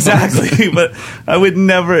 Yeah, exactly. But I would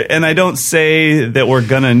never, and I don't say that we're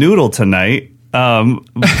going to noodle tonight. But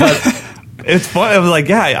It's fun. I was like,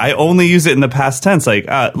 yeah, I only use it in the past tense. Like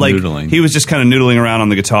noodling. He was just kind of noodling around on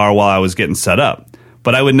the guitar while I was getting set up.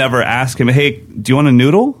 But I would never ask him, hey, do you want to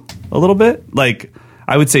noodle a little bit? Like,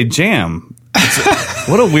 I would say jam.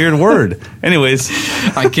 What a weird word. Anyways.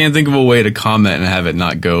 I can't think of a way to comment and have it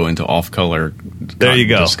not go into off-color There you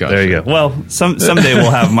go. discussion. There you go. Well, someday we'll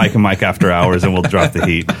have Mike and Mike after hours and we'll drop the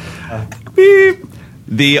heat. Beep.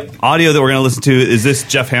 The audio that we're going to listen to, is this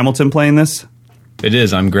Jeff Hamilton playing this? It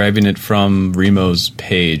is. I'm grabbing it from Remo's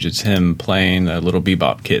page. It's him playing a little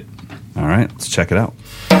bebop kit. All right. Let's check it out.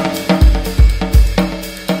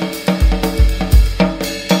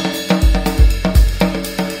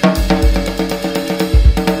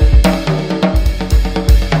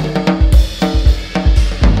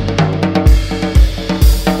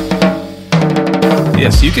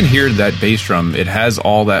 Yes, you can hear that bass drum. It has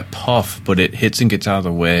all that puff, but it hits and gets out of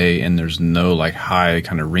the way, and there's no like high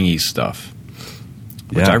kind of ringy stuff,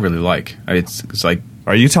 which I really like. It's like,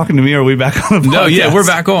 are you talking to me or are we back on the podcast? No, yeah, we're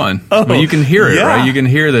back on. Oh, but you can hear it, yeah. right? You can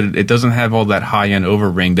hear that it doesn't have all that high-end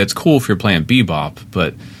over-ring. That's cool if you're playing bebop,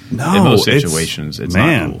 but in most situations, it's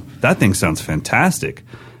not cool. That thing sounds fantastic.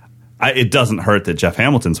 It doesn't hurt that Jeff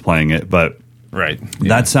Hamilton's playing it, but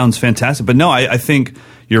that sounds fantastic. But no, I think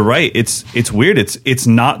you're right. It's weird. It's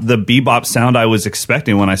not the bebop sound I was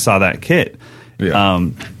expecting when I saw that kit. Yeah.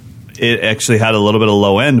 It actually had a little bit of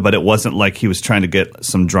low end, but it wasn't like he was trying to get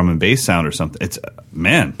some drum and bass sound or something.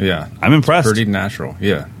 I'm impressed. It's pretty natural.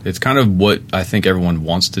 Yeah, it's kind of what I think everyone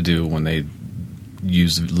wants to do when they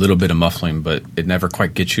use a little bit of muffling, but it never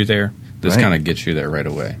quite gets you there. This kind of gets you there right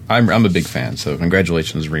away. I'm a big fan, so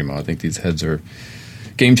congratulations, Remo. I think these heads are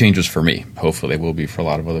game changers for me. Hopefully, they will be for a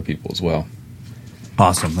lot of other people as well.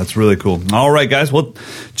 Awesome. That's really cool. All right, guys. Well,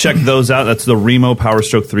 check those out. That's the Remo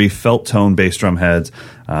PowerStroke 3 felt tone bass drum heads.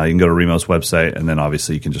 You can go to Remo's website, and then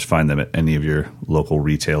obviously you can just find them at any of your local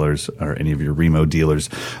retailers or any of your Remo dealers.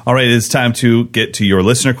 All right, it's time to get to your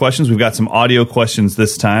listener questions. We've got some audio questions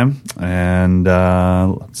this time. And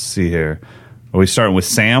let's see here. Are we starting with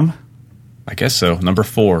Sam? I guess so. Number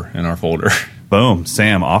 4 in our folder. Boom.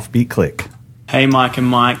 Sam, offbeat click. Hey, Mike and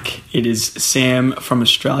Mike. It is Sam from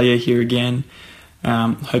Australia here again.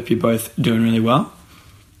 Hope you're both doing really well.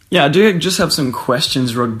 Yeah, I do just have some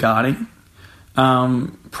questions regarding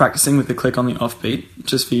practicing with the click on the offbeat,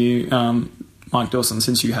 just for you, Mike Dawson,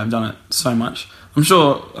 since you have done it so much. I'm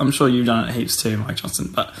sure you've done it heaps too, Mike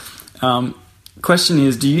Johnson. But question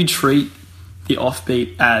is, do you treat the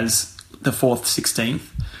offbeat as the 4th 16th,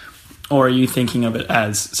 or are you thinking of it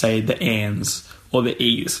as, say, the ands or the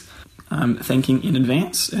e's? Thinking in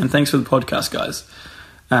advance, and thanks for the podcast, guys.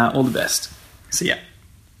 All the best. See ya.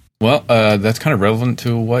 Well, that's kind of relevant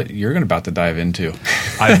to what you're about to dive into.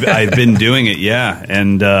 I've been doing it, yeah.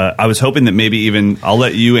 And I was hoping that maybe even I'll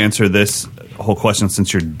let you answer this whole question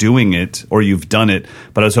since you're doing it or you've done it.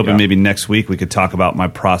 But I was hoping maybe next week we could talk about my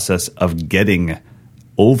process of getting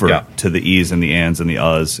over to the E's and the ands and the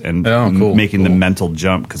uhs and making the mental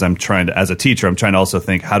jump. Because I'm trying to, as a teacher, I'm trying to also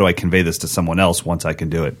think, how do I convey this to someone else once I can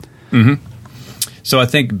do it? Mm-hmm. So I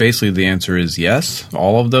think basically the answer is yes,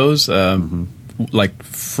 all of those. Like,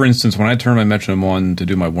 for instance, when I turn my metronome on to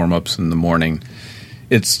do my warm-ups in the morning,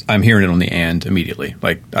 I'm hearing it on the and immediately.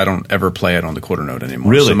 Like, I don't ever play it on the quarter note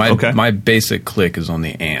anymore. Really? So my basic click is on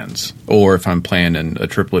the ands. Or if I'm playing in a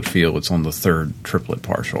triplet feel, it's on the 3rd triplet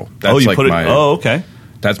partial. That's okay.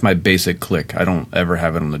 That's my basic click. I don't ever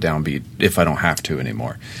have it on the downbeat if I don't have to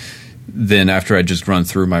anymore. Then after I just run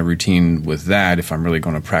through my routine with that, if I'm really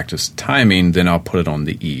going to practice timing, then I'll put it on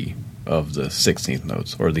the E of the 16th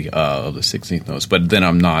notes or the of the 16th notes. But then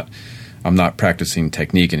I'm not practicing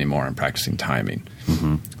technique anymore. I'm practicing timing.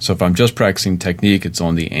 Mm-hmm. So if I'm just practicing technique, it's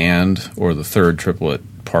on the and or the 3rd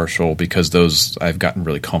triplet partial, because those I've gotten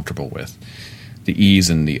really comfortable with. The E's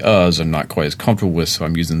and the uhs I'm not quite as comfortable with, so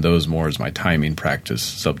I'm using those more as my timing practice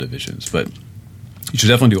subdivisions. But you should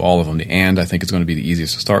definitely do all of them. The and, I think, is going to be the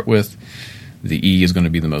easiest to start with. The E is going to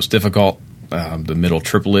be the most difficult. The middle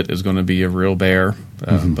triplet is going to be a real bear,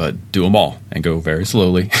 but do them all and go very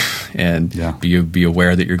slowly, and be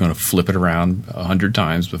aware that you're going to flip it around 100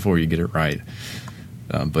 times before you get it right.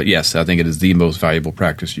 But yes, I think it is the most valuable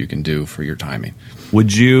practice you can do for your timing.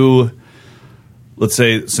 Would you, let's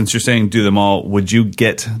say, since you're saying do them all, would you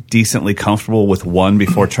get decently comfortable with one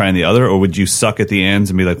before trying the other, or would you suck at the ends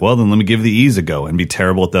and be like, well, then let me give the E's a go and be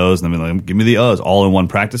terrible at those, and then be like, give me the uhs all in one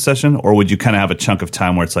practice session? Or would you kind of have a chunk of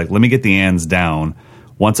time where it's like, let me get the ands down.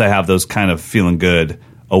 Once I have those kind of feeling good,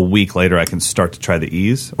 a week later I can start to try the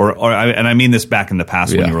E's? And I mean this back in the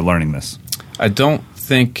past when you were learning this. I don't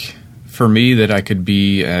think for me that I could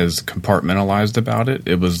be as compartmentalized about it.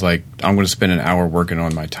 It was like, I'm going to spend an hour working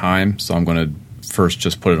on my time, so I'm going to first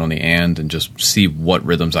just put it on the and just see what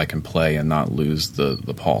rhythms I can play and not lose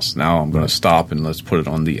the pulse. Now I'm going to stop and let's put it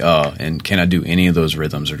on the and can I do any of those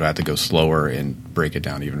rhythms, or do I have to go slower and break it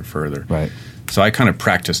down even further? Right. So I kind of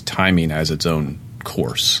practice timing as its own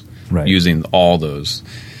course, right, using all those.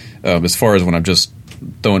 As far as when I'm just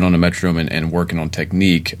throwing on a metronome and working on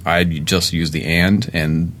technique, I just use the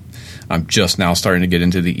and I'm just now starting to get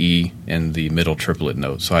into the E and the middle triplet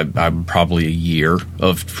note. So I'm probably a year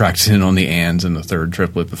of practicing on the ands and the third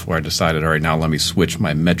triplet before I decided, all right, now let me switch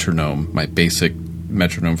my metronome, my basic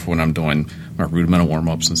metronome for when I'm doing my rudimental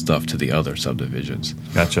warm-ups and stuff, to the other subdivisions.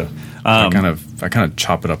 Gotcha. I kind of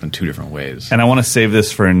chop it up in two different ways. And I want to save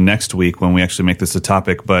this for next week when we actually make this a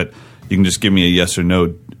topic, but you can just give me a yes or no.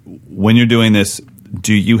 When you're doing this,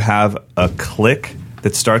 do you have a click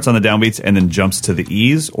that starts on the downbeats and then jumps to the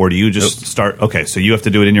E's, or do you just start? Okay, so you have to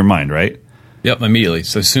do it in your mind, right? Yep, immediately.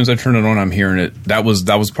 So as soon as I turn it on, I'm hearing it. That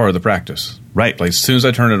was part of the practice, right? Like as soon as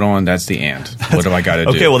I turn it on, that's the and. What do I got to do?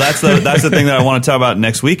 Okay, well that's the thing that I want to talk about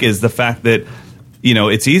next week, is the fact that, you know,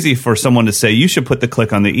 it's easy for someone to say you should put the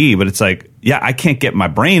click on the E, but it's like, yeah, I can't get my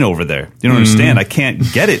brain over there. You don't understand? I can't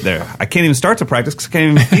get it there. I can't even start to practice because I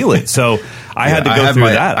can't even feel it. So I had to go through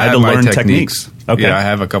that. I had to learn techniques. Okay. Yeah, I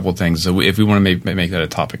have a couple of things. So if we want to make that a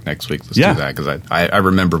topic next week, let's do that, because I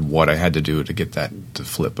remember what I had to do to get that to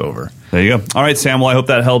flip over. There you go. All right, Sam. Well, I hope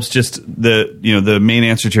that helps. Just the main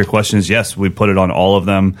answer to your question is yes, we put it on all of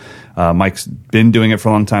them. Mike's been doing it for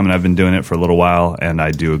a long time, and I've been doing it for a little while, and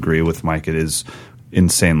I do agree with Mike. It is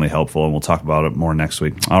insanely helpful, and we'll talk about it more next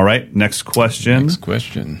week. All right, next question.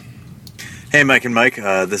 Hey, Mike and Mike.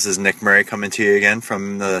 This is Nick Murray coming to you again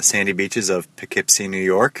from the sandy beaches of Poughkeepsie, New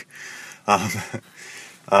York.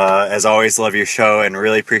 As always, love your show and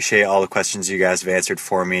really appreciate all the questions you guys have answered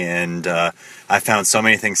for me. And I found so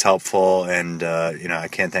many things helpful, and I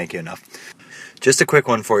can't thank you enough. Just a quick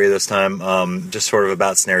one for you this time, just sort of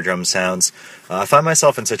about snare drum sounds. I find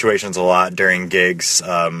myself in situations a lot during gigs.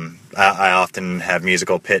 I often have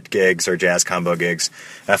musical pit gigs or jazz combo gigs.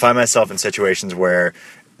 I find myself in situations where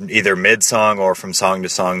either mid-song or from song to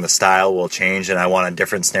song, the style will change and I want a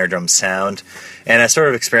different snare drum sound. And I sort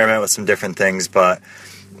of experiment with some different things, but,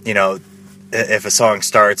 if a song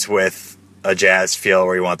starts with a jazz feel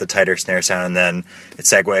where you want the tighter snare sound, and then it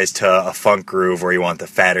segues to a funk groove where you want the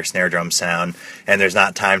fatter snare drum sound, and there's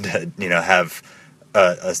not time to, have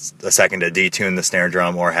a second to detune the snare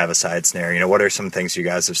drum or have a side snare. What are some things you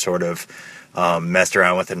guys have sort of messed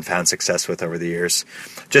around with and found success with over the years?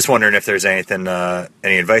 Just wondering if there's anything,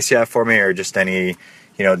 any advice you have for me, or just any,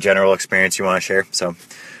 general experience you want to share. So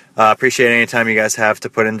appreciate any time you guys have to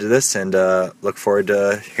put into this, and look forward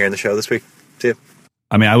to hearing the show this week. See you.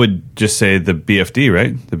 I mean, I would just say the BFD,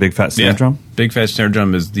 right? The big fat snare drum. Big fat snare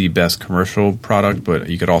drum is the best commercial product, but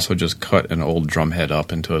you could also just cut an old drum head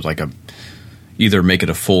up into either make it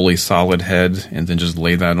a fully solid head and then just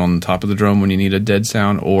lay that on the top of the drum when you need a dead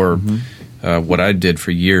sound, or what I did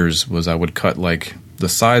for years was I would cut like the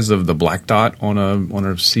size of the black dot on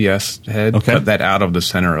a CS head, cut that out of the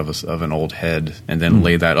center of an old head, and then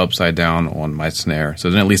lay that upside down on my snare. So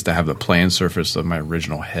then at least I have the playing surface of my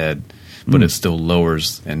original head, but it still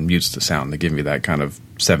lowers and mutes the sound to give me that kind of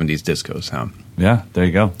 70s disco sound. Yeah, there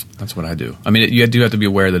you go. That's what I do. I mean, you do have to be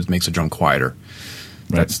aware that it makes a drum quieter.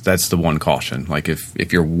 Right. That's the one caution. Like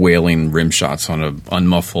if you're wailing rim shots on a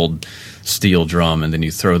unmuffled steel drum and then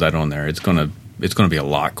you throw that on there, it's gonna be a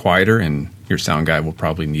lot quieter, and your sound guy will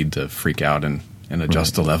probably need to freak out and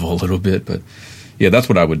adjust the level a little bit. But yeah, that's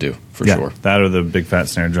what I would do for sure. That or the big fat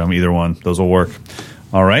snare drum, either one, those will work.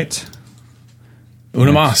 All right,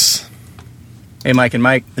 Mutemath. Hey, Mike and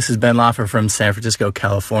Mike. This is Ben Loffer from San Francisco,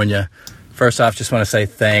 California. First off, just want to say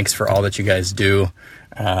thanks for all that you guys do.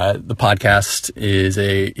 The podcast is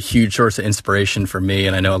a huge source of inspiration for me,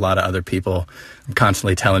 and I know a lot of other people. I'm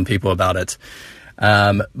constantly telling people about it.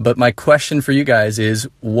 But my question for you guys is,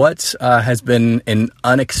 what has been an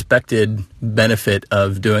unexpected benefit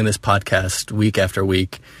of doing this podcast week after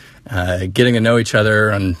week, getting to know each other,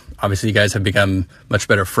 and obviously you guys have become much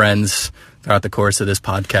better friends throughout the course of this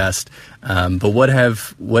podcast. But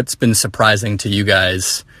what's been surprising to you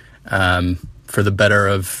guys for the better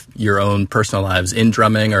of your own personal lives in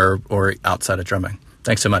drumming or outside of drumming?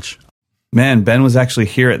 Thanks so much. Man, Ben was actually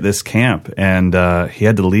here at this camp, and he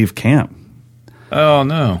had to leave camp. Oh,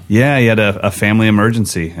 no. Yeah, he had a family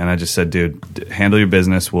emergency, and I just said, dude, handle your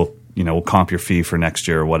business. We'll comp your fee for next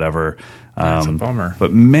year or whatever. That's a bummer.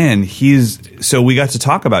 But man, so we got to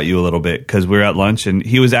talk about you a little bit because we were at lunch, and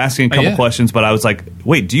he was asking a couple questions, but I was like,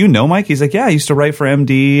 wait, do you know Mike? He's like, yeah, I used to write for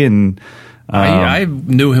MD, and I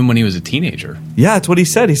knew him when he was a teenager. Yeah, that's what he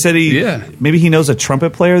said. He said maybe he knows a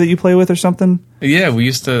trumpet player that you play with or something. Yeah,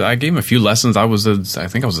 I gave him a few lessons. I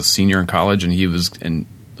think I was a senior in college, and he was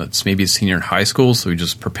maybe a senior in high school, so he was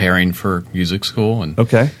just preparing for music school. And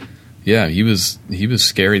okay. Yeah, he was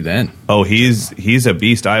scary then. Oh, he's a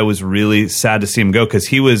beast. I was really sad to see him go because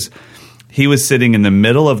he was sitting in the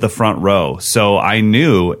middle of the front row. So I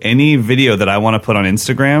knew any video that I want to put on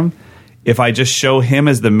Instagram, if I just show him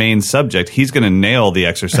as the main subject, he's going to nail the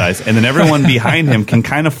exercise, and then everyone behind him can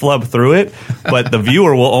kind of flub through it, but the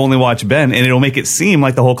viewer will only watch Ben, and it'll make it seem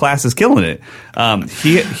like the whole class is killing it.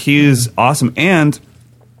 He's awesome, and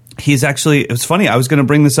he's actually, it was funny, I was going to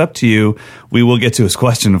bring this up to you. We will get to his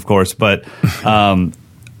question, of course, but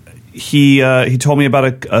he told me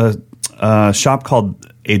about a shop called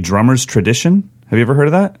A Drummer's Tradition. Have you ever heard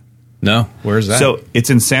of that? No, where's that? So it's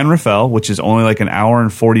in San Rafael, which is only like an hour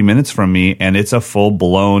and 40 minutes from me, and it's a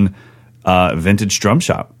full-blown vintage drum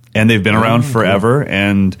shop. And they've been around forever,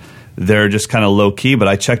 and they're just kind of low-key, but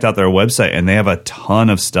I checked out their website, and they have a ton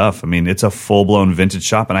of stuff. I mean, it's a full-blown vintage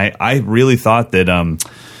shop, and I really thought that,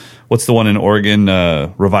 what's the one in Oregon,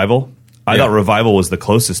 Revival? I thought Revival was the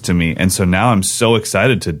closest to me, and so now I'm so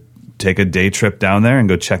excited to take a day trip down there and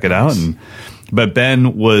go check it out. But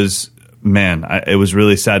Ben was... Man, it was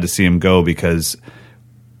really sad to see him go because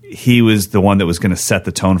he was the one that was going to set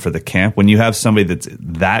the tone for the camp. When you have somebody that's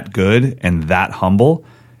that good and that humble,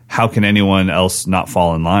 how can anyone else not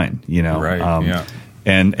fall in line? You know, right? Yeah.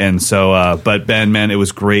 And so, but Ben, man, it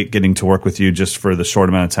was great getting to work with you just for the short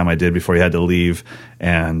amount of time I did before he had to leave.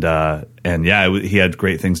 And yeah, he had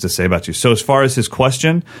great things to say about you. So as far as his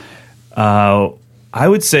question, I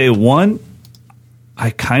would say one,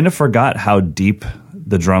 I kind of forgot how deep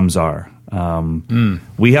the drums are.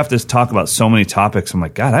 We have to talk about so many topics. I'm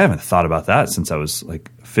like, God, I haven't thought about that since I was like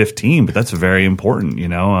 15, but that's very important, you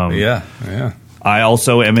know? Yeah. I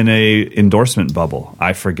also am in a endorsement bubble.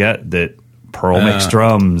 I forget that Pearl makes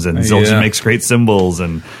drums and Zildjian makes great cymbals.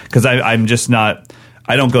 And cause I'm just not,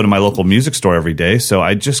 I don't go to my local music store every day. So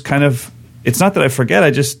I just kind of, it's not that I forget,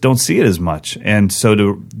 I just don't see it as much. And so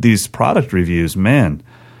to these product reviews, man,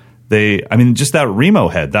 just that Remo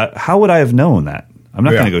head, how would I have known that? I'm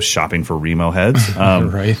not going to go shopping for Remo heads.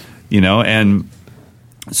 Right. You know, and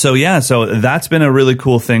so, so that's been a really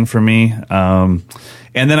cool thing for me. And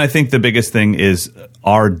then I think the biggest thing is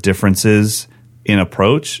our differences in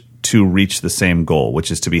approach to reach the same goal,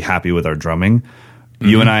 which is to be happy with our drumming. Mm-hmm.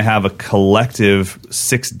 You and I have a collective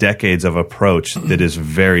 6 decades of approach that is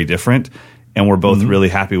very different, and we're both really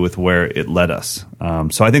happy with where it led us.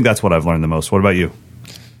 So I think that's what I've learned the most. What about you?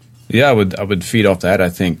 Yeah, I would feed off that. I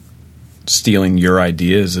think stealing your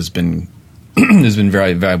ideas has been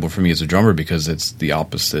very valuable for me as a drummer because it's the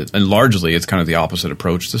opposite, and largely it's kind of the opposite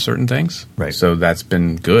approach to certain things. Right. So that's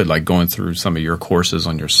been good. Like going through some of your courses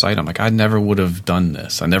on your site, I'm like, I never would have done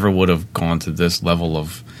this. I never would have gone to this level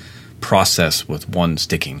of process with one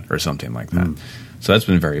sticking or something like that. So that's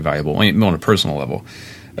been very valuable on a personal level.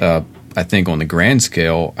 I think on the grand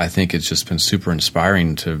scale, I think it's just been super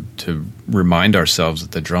inspiring to remind ourselves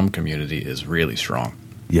that the drum community is really strong.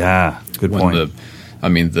 Yeah, good point. The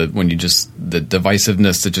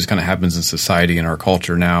divisiveness that just kind of happens in society and our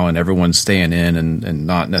culture now, and everyone's staying in and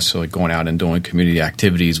not necessarily going out and doing community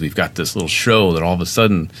activities. We've got this little show that all of a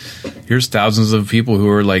sudden, here's thousands of people who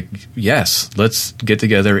are like, yes, let's get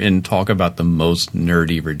together and talk about the most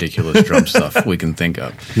nerdy, ridiculous drum stuff we can think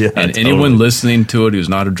of. Yeah, and anyone listening to it who's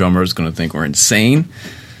not a drummer is going to think we're insane.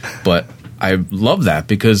 But I love that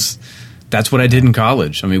because that's what I did in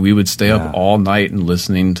college. I mean, we would stay up all night and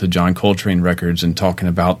listening to John Coltrane records and talking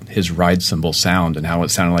about his ride cymbal sound and how it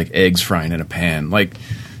sounded like eggs frying in a pan. Like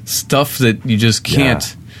stuff that you just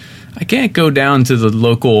can't. I can't go down to the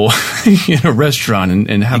local restaurant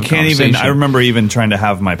and have a conversation. I remember even trying to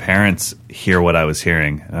have my parents hear what I was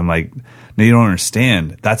hearing. And I'm like, no, you don't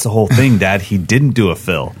understand. That's the whole thing, Dad. He didn't do a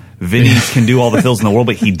fill. Vinny can do all the fills in the world,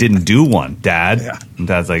 but he didn't do one, Dad. Yeah. And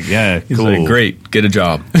Dad's like, yeah, He's cool. like, great, get a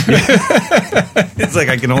job. It's like,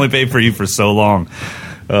 I can only pay for you for so long.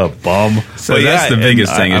 Bum. So that's the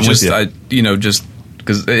biggest thing. It's just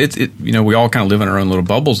because we all kind of live in our own little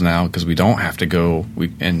bubbles now because we don't have to go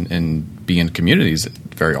and be in communities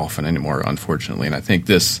very often anymore, unfortunately. And I think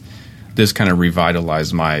this kind of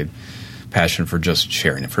revitalized my passion for just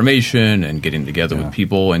sharing information and getting together with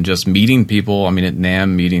people and just meeting people. I mean, at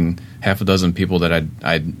NAMM, meeting half a dozen people that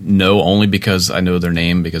I know only because I know their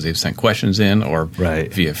name because they've sent questions in or via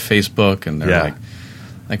Facebook, and they're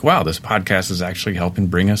like, like, wow, this podcast is actually helping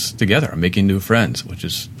bring us together. I'm making new friends, which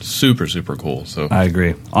is super, super cool. So I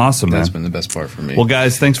agree. Awesome, man. That's been the best part for me. Well,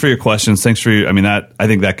 guys, thanks for your questions. Thanks for your, I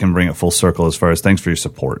think that can bring it full circle as far as thanks for your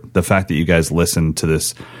support. The fact that you guys listen to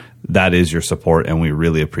this, that is your support, and we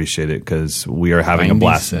really appreciate it because we are having a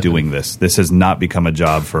blast doing this. This has not become a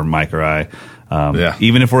job for Mike or I.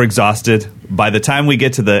 Even if we're exhausted, by the time we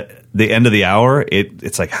get to the end of the hour,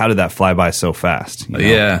 it's like, how did that fly by so fast? You know?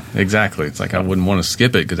 Yeah, exactly. It's like I wouldn't want to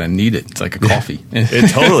skip it because I need it. It's like a coffee.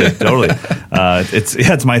 Totally.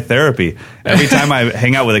 It's my therapy. Every time I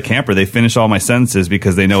hang out with a camper, they finish all my sentences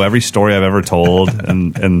because they know every story I've ever told,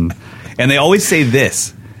 and they always say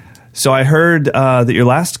this. So I heard that your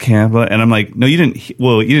last camp, and I'm like, no, you didn't.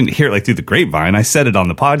 Well, you didn't hear it like through the grapevine. I said it on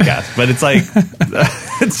the podcast, but it's like,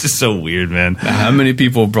 it's just so weird, man. How many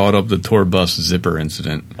people brought up the tour bus zipper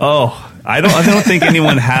incident? Oh, I don't think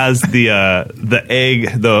anyone has the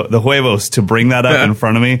huevos to bring that up in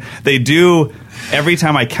front of me. They do. Every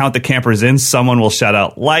time I count the campers in, someone will shout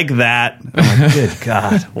out, like that. I'm like, good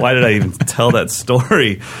God, why did I even tell that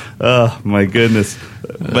story? Oh, my goodness.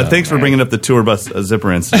 But thanks for bringing up the tour bus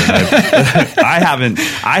zipper incident. I haven't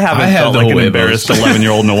felt like an embarrassed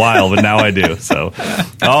 11-year-old in a while, but now I do. So,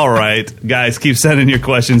 all right. Guys, keep sending your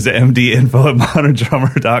questions to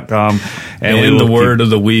mdinfo@moderndrummer.com. And the word of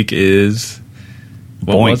the week is...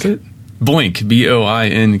 What was it? Boink,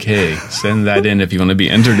 B-O-I-N-K. Send that in if you want to be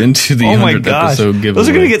entered into the 100th episode giveaway. Those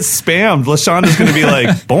are going to get spammed. LaShonda's going to be like,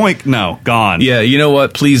 boink, no, gone. Yeah, you know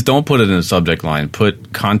what? Please don't put it in the subject line.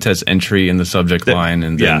 Put contest entry in the subject line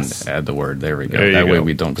and then add the word. There we go. That way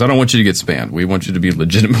we don't. Because I don't want you to get spammed. We want you to be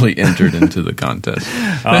legitimately entered into the contest.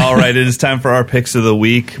 All right, it is time for our picks of the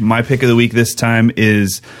week. My pick of the week this time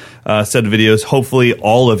is... set of videos. Hopefully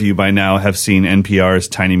all of you by now have seen NPR's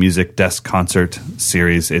Tiny Music Desk Concert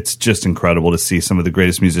series. It's just incredible to see some of the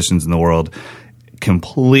greatest musicians in the world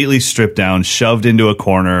completely stripped down, shoved into a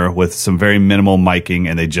corner with some very minimal miking,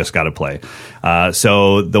 and they just got to play.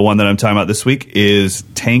 So the one that I'm talking about this week is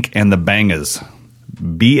Tank and the Bangas.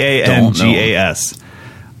 Bangas.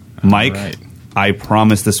 Mike, right. I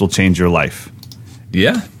promise this will change your life.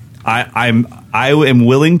 Yeah. I am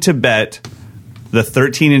willing to bet the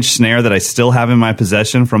 13-inch snare that I still have in my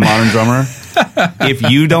possession from Modern Drummer, if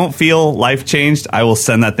you don't feel life changed, I will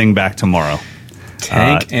send that thing back tomorrow.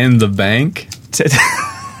 Tank and the Bank?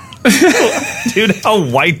 Dude, how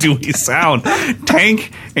white do we sound?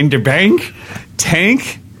 Tank and the Bank?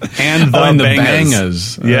 Tank and the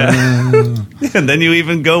Bangas. Yeah. And then you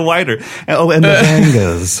even go whiter. Oh, and the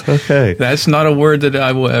Bangas. Okay. That's not a word that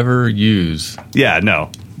I will ever use. Yeah,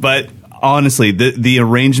 no. But... honestly, the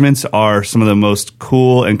arrangements are some of the most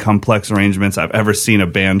cool and complex arrangements I've ever seen a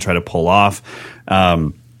band try to pull off.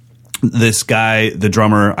 This guy, the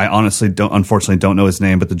drummer, I unfortunately don't know his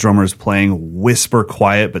name, but the drummer is playing whisper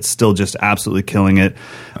quiet, but still just absolutely killing it.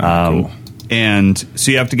 Cool. And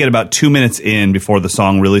so you have to get about 2 minutes in before the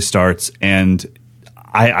song really starts. And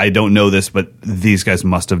I don't know this, but these guys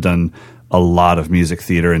must have done a lot of music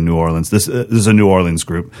theater in New Orleans. This is a New Orleans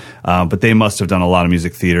group, but they must have done a lot of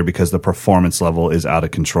music theater because the performance level is out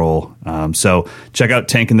of control. So check out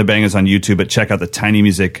Tank and the Bangas on YouTube, but check out the Tiny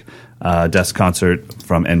Music Desk Concert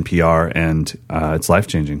from NPR, and it's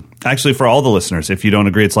life-changing. Actually, for all the listeners, if you don't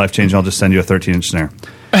agree it's life-changing, I'll just send you a 13-inch snare.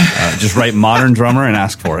 Just write Modern Drummer and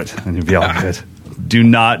ask for it, and you'll be all good. Do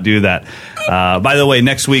not do that. By the way,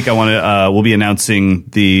 next week we'll be announcing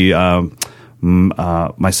the...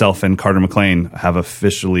 myself and Carter McLean have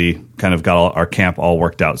officially kind of got our camp all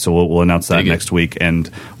worked out. So we'll announce that next week, and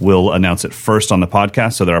we'll announce it first on the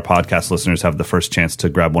podcast so that our podcast listeners have the first chance to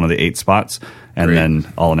grab one of the 8 spots, and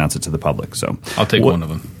then I'll announce it to the public. So I'll take one of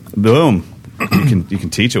them. Boom. You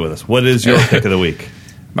can teach it with us. What is your pick of the week?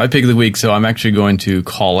 My pick of the week. So I'm actually going to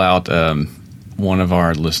call out one of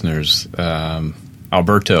our listeners,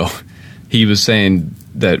 Alberto. He was saying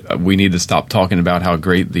that we need to stop talking about how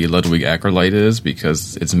great the Ludwig Acrolite is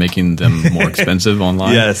because it's making them more expensive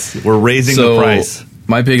online. Yes, we're raising the price.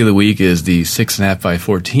 My pick of the week is the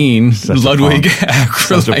 6.5x14 Ludwig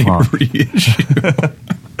Acrolite reissue.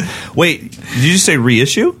 Wait, did you just say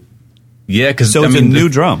reissue? Yeah, because it's a new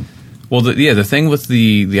drum. Well, the thing with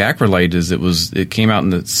the Acrolite is it came out in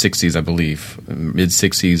the 60s, I believe,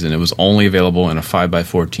 mid-60s, and it was only available in a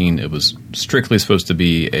 5x14. It was strictly supposed to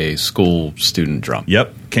be a school student drum.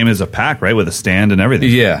 Yep. Came as a pack, right, with a stand and everything.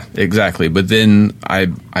 Yeah, exactly. But then I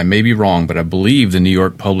may be wrong, but I believe the New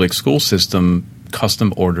York public school system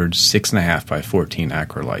custom ordered 6.5x14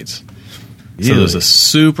 Acrolites. Really? So there's a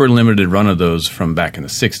super limited run of those from back in the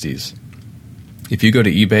 60s. If you go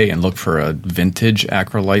to eBay and look for a vintage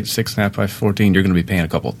Acrolite 6.5x14, you're going to be paying a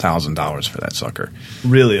couple $1,000s for that sucker.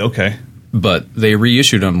 Really? Okay. but they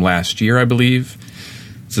reissued them last year, I believe.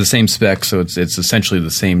 It's the same spec, so it's essentially the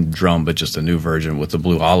same drum, but just a new version with the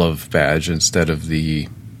blue olive badge instead of the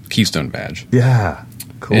Keystone badge. Yeah,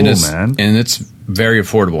 cool, man. And it's very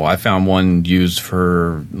affordable. I found one used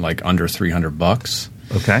for like under $300.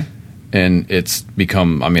 Okay. And it's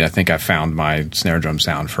become, I mean, I think I found my snare drum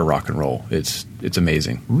sound for rock and roll. It's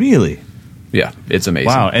amazing. Really? Yeah, it's amazing.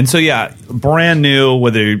 Wow. And so, yeah, brand new,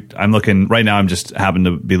 whether I'm looking, right now I'm just happen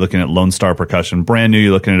to be looking at Lone Star Percussion. Brand new,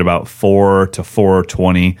 you're looking at about $400 to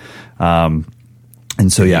 $420.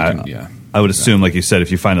 And so, yeah, I would assume, like you said,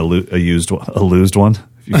 if you find a used one,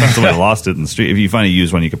 if you find somebody lost it in the street, if you find a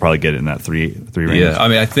used one, you could probably get it in that three range. Yeah, I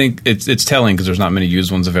mean, I think it's telling because there's not many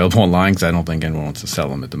used ones available online because I don't think anyone wants to sell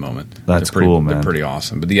them at the moment. That's cool, man. They're pretty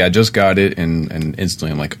awesome. But yeah, I just got it and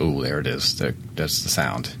instantly I'm like, oh, there it is. That's the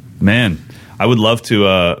sound. Man, I would love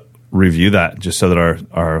to review that just so that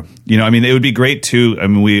our I mean, it would be great too. I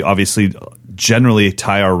mean, we obviously generally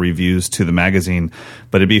tie our reviews to the magazine,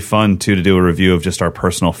 but it'd be fun too to do a review of just our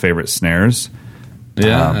personal favorite snares.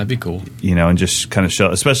 Yeah, that'd be cool. And just kind of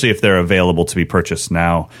show, especially if they're available to be purchased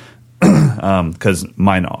now, because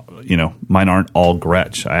mine aren't all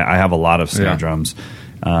Gretsch. I have a lot of snare drums,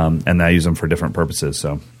 and I use them for different purposes.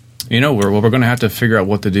 So, we're going to have to figure out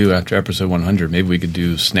what to do after episode 100. Maybe we could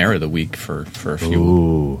do snare of the week for a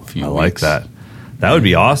few weeks. I like that. That would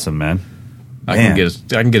be awesome, man. I can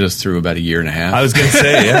get us through about a year and a half. I was going to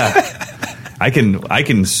say, yeah, I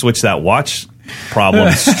can switch that watch problem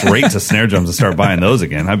straight to snare drums and start buying those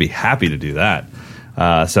again. I'd be happy to do that.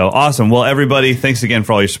 So awesome. Well, everybody, thanks again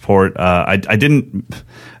for all your support. I don't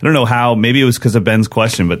know how, maybe it was because of Ben's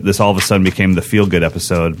question, but this all of a sudden became the feel good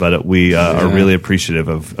episode. But we are really appreciative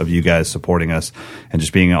of you guys supporting us and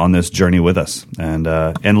just being on this journey with us and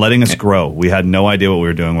letting us grow. We had no idea what we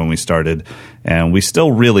were doing when we started, and we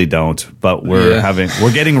still really don't, but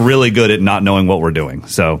we're getting really good at not knowing what we're doing.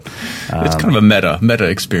 So it's kind of a meta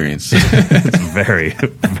experience. It's very,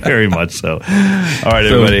 very much so. All right,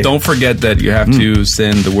 everybody. Don't forget that you have to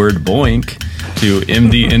send the word boink to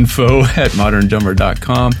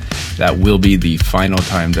mdinfo@moderndrummer.com. That will be the final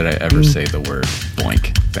time that I ever say the word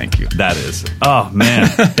boink. Thank you. That is. Oh, man.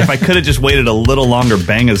 If I could have just waited a little longer,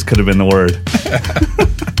 bangas could have been the word.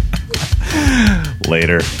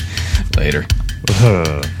 Later. Later.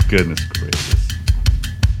 Goodness gracious.